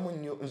nababeeramu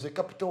nnyo nze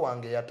capital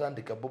wange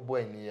yatandika Bobi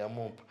Wine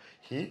yamumpa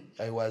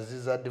I was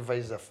his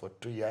advisor for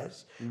 2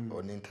 years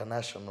on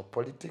international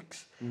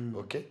politics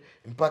okay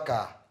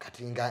mpaka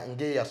kati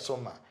nge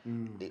yasoma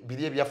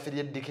biri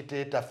ebyaffe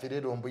dictator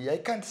Ferrero I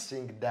can't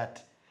sing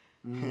that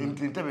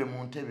ntebe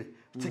mu ntebe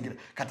tigira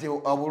kati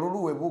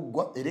abululu we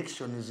buggwa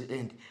election is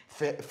end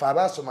fe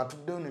abasoma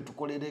tuddeyo ne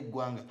tukolera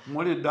eggwanga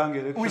muri dange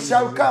election we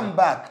shall come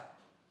back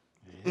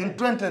in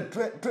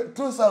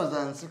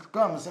 2006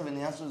 come 7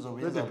 years of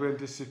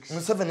 2026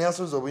 7 years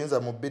of obuyinza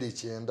mu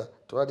 29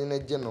 twalina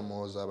ejjeno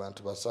mooza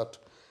abantu basatu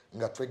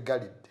nga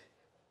tweggalidde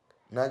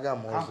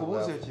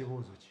akubuuza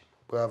ekibuuzo ki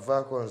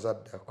bw'avaako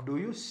nzaddako do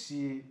you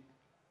see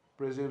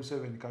President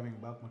 7 coming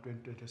back mu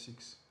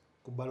 2026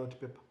 ku ballot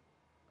paper?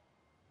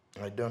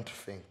 I don't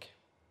think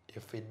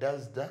if he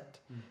does that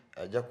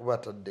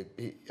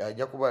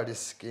ajja kuba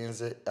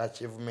riskinze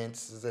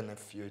achievements in the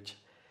future.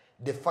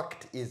 The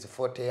fact is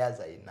 40 years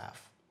are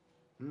enough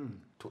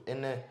to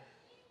any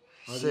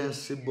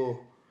sensible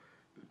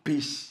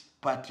peace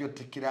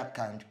patriotic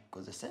country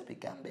because the same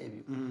become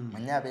baby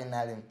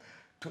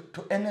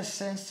to any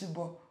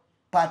sensible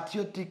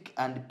patriotic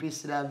and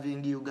peace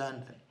loving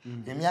Uganda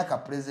emyaka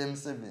President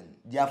 7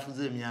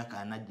 jafuze emyaka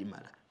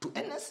anagimala to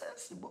any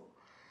sensible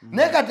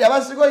nekati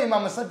abasigo yima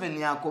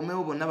Museveni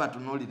akomewo bonna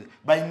batunulire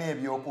balina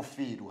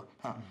ebyokufiirwa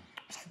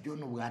musajja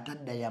ono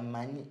bw'atadda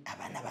yamanyi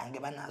abaana bange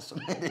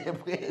banaasomera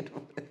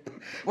ebweru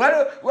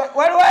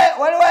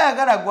waliwo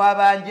ayagala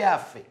gwabanja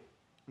affe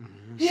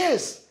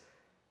yes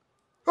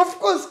of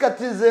course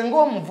kati nze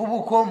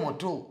ng'omuvubuka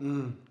omuto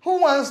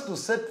who wants to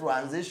set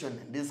transition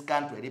in this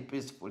country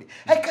peacefully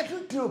I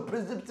can't tell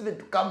President Museveni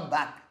to come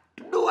back.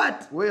 To do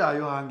what? Where are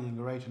you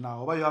hanging right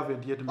now? Or you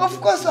haven't yet made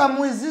of course I'm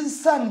with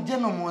his son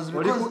General Mos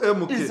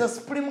because he's the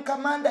supreme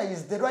commander,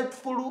 he's the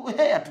rightful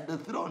heir to the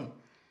throne.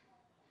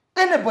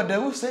 Anybody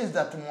who says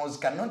that Mos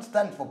cannot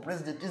stand for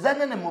president is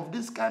an enemy of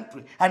this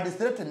country and is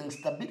threatening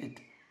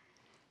stability.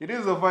 It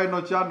is the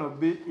final channel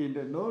be in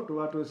the note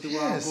what was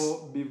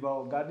Biva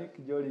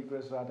Organic Jolly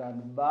Crescent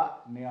and Ba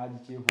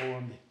Neaji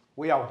Vombi.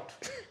 We out.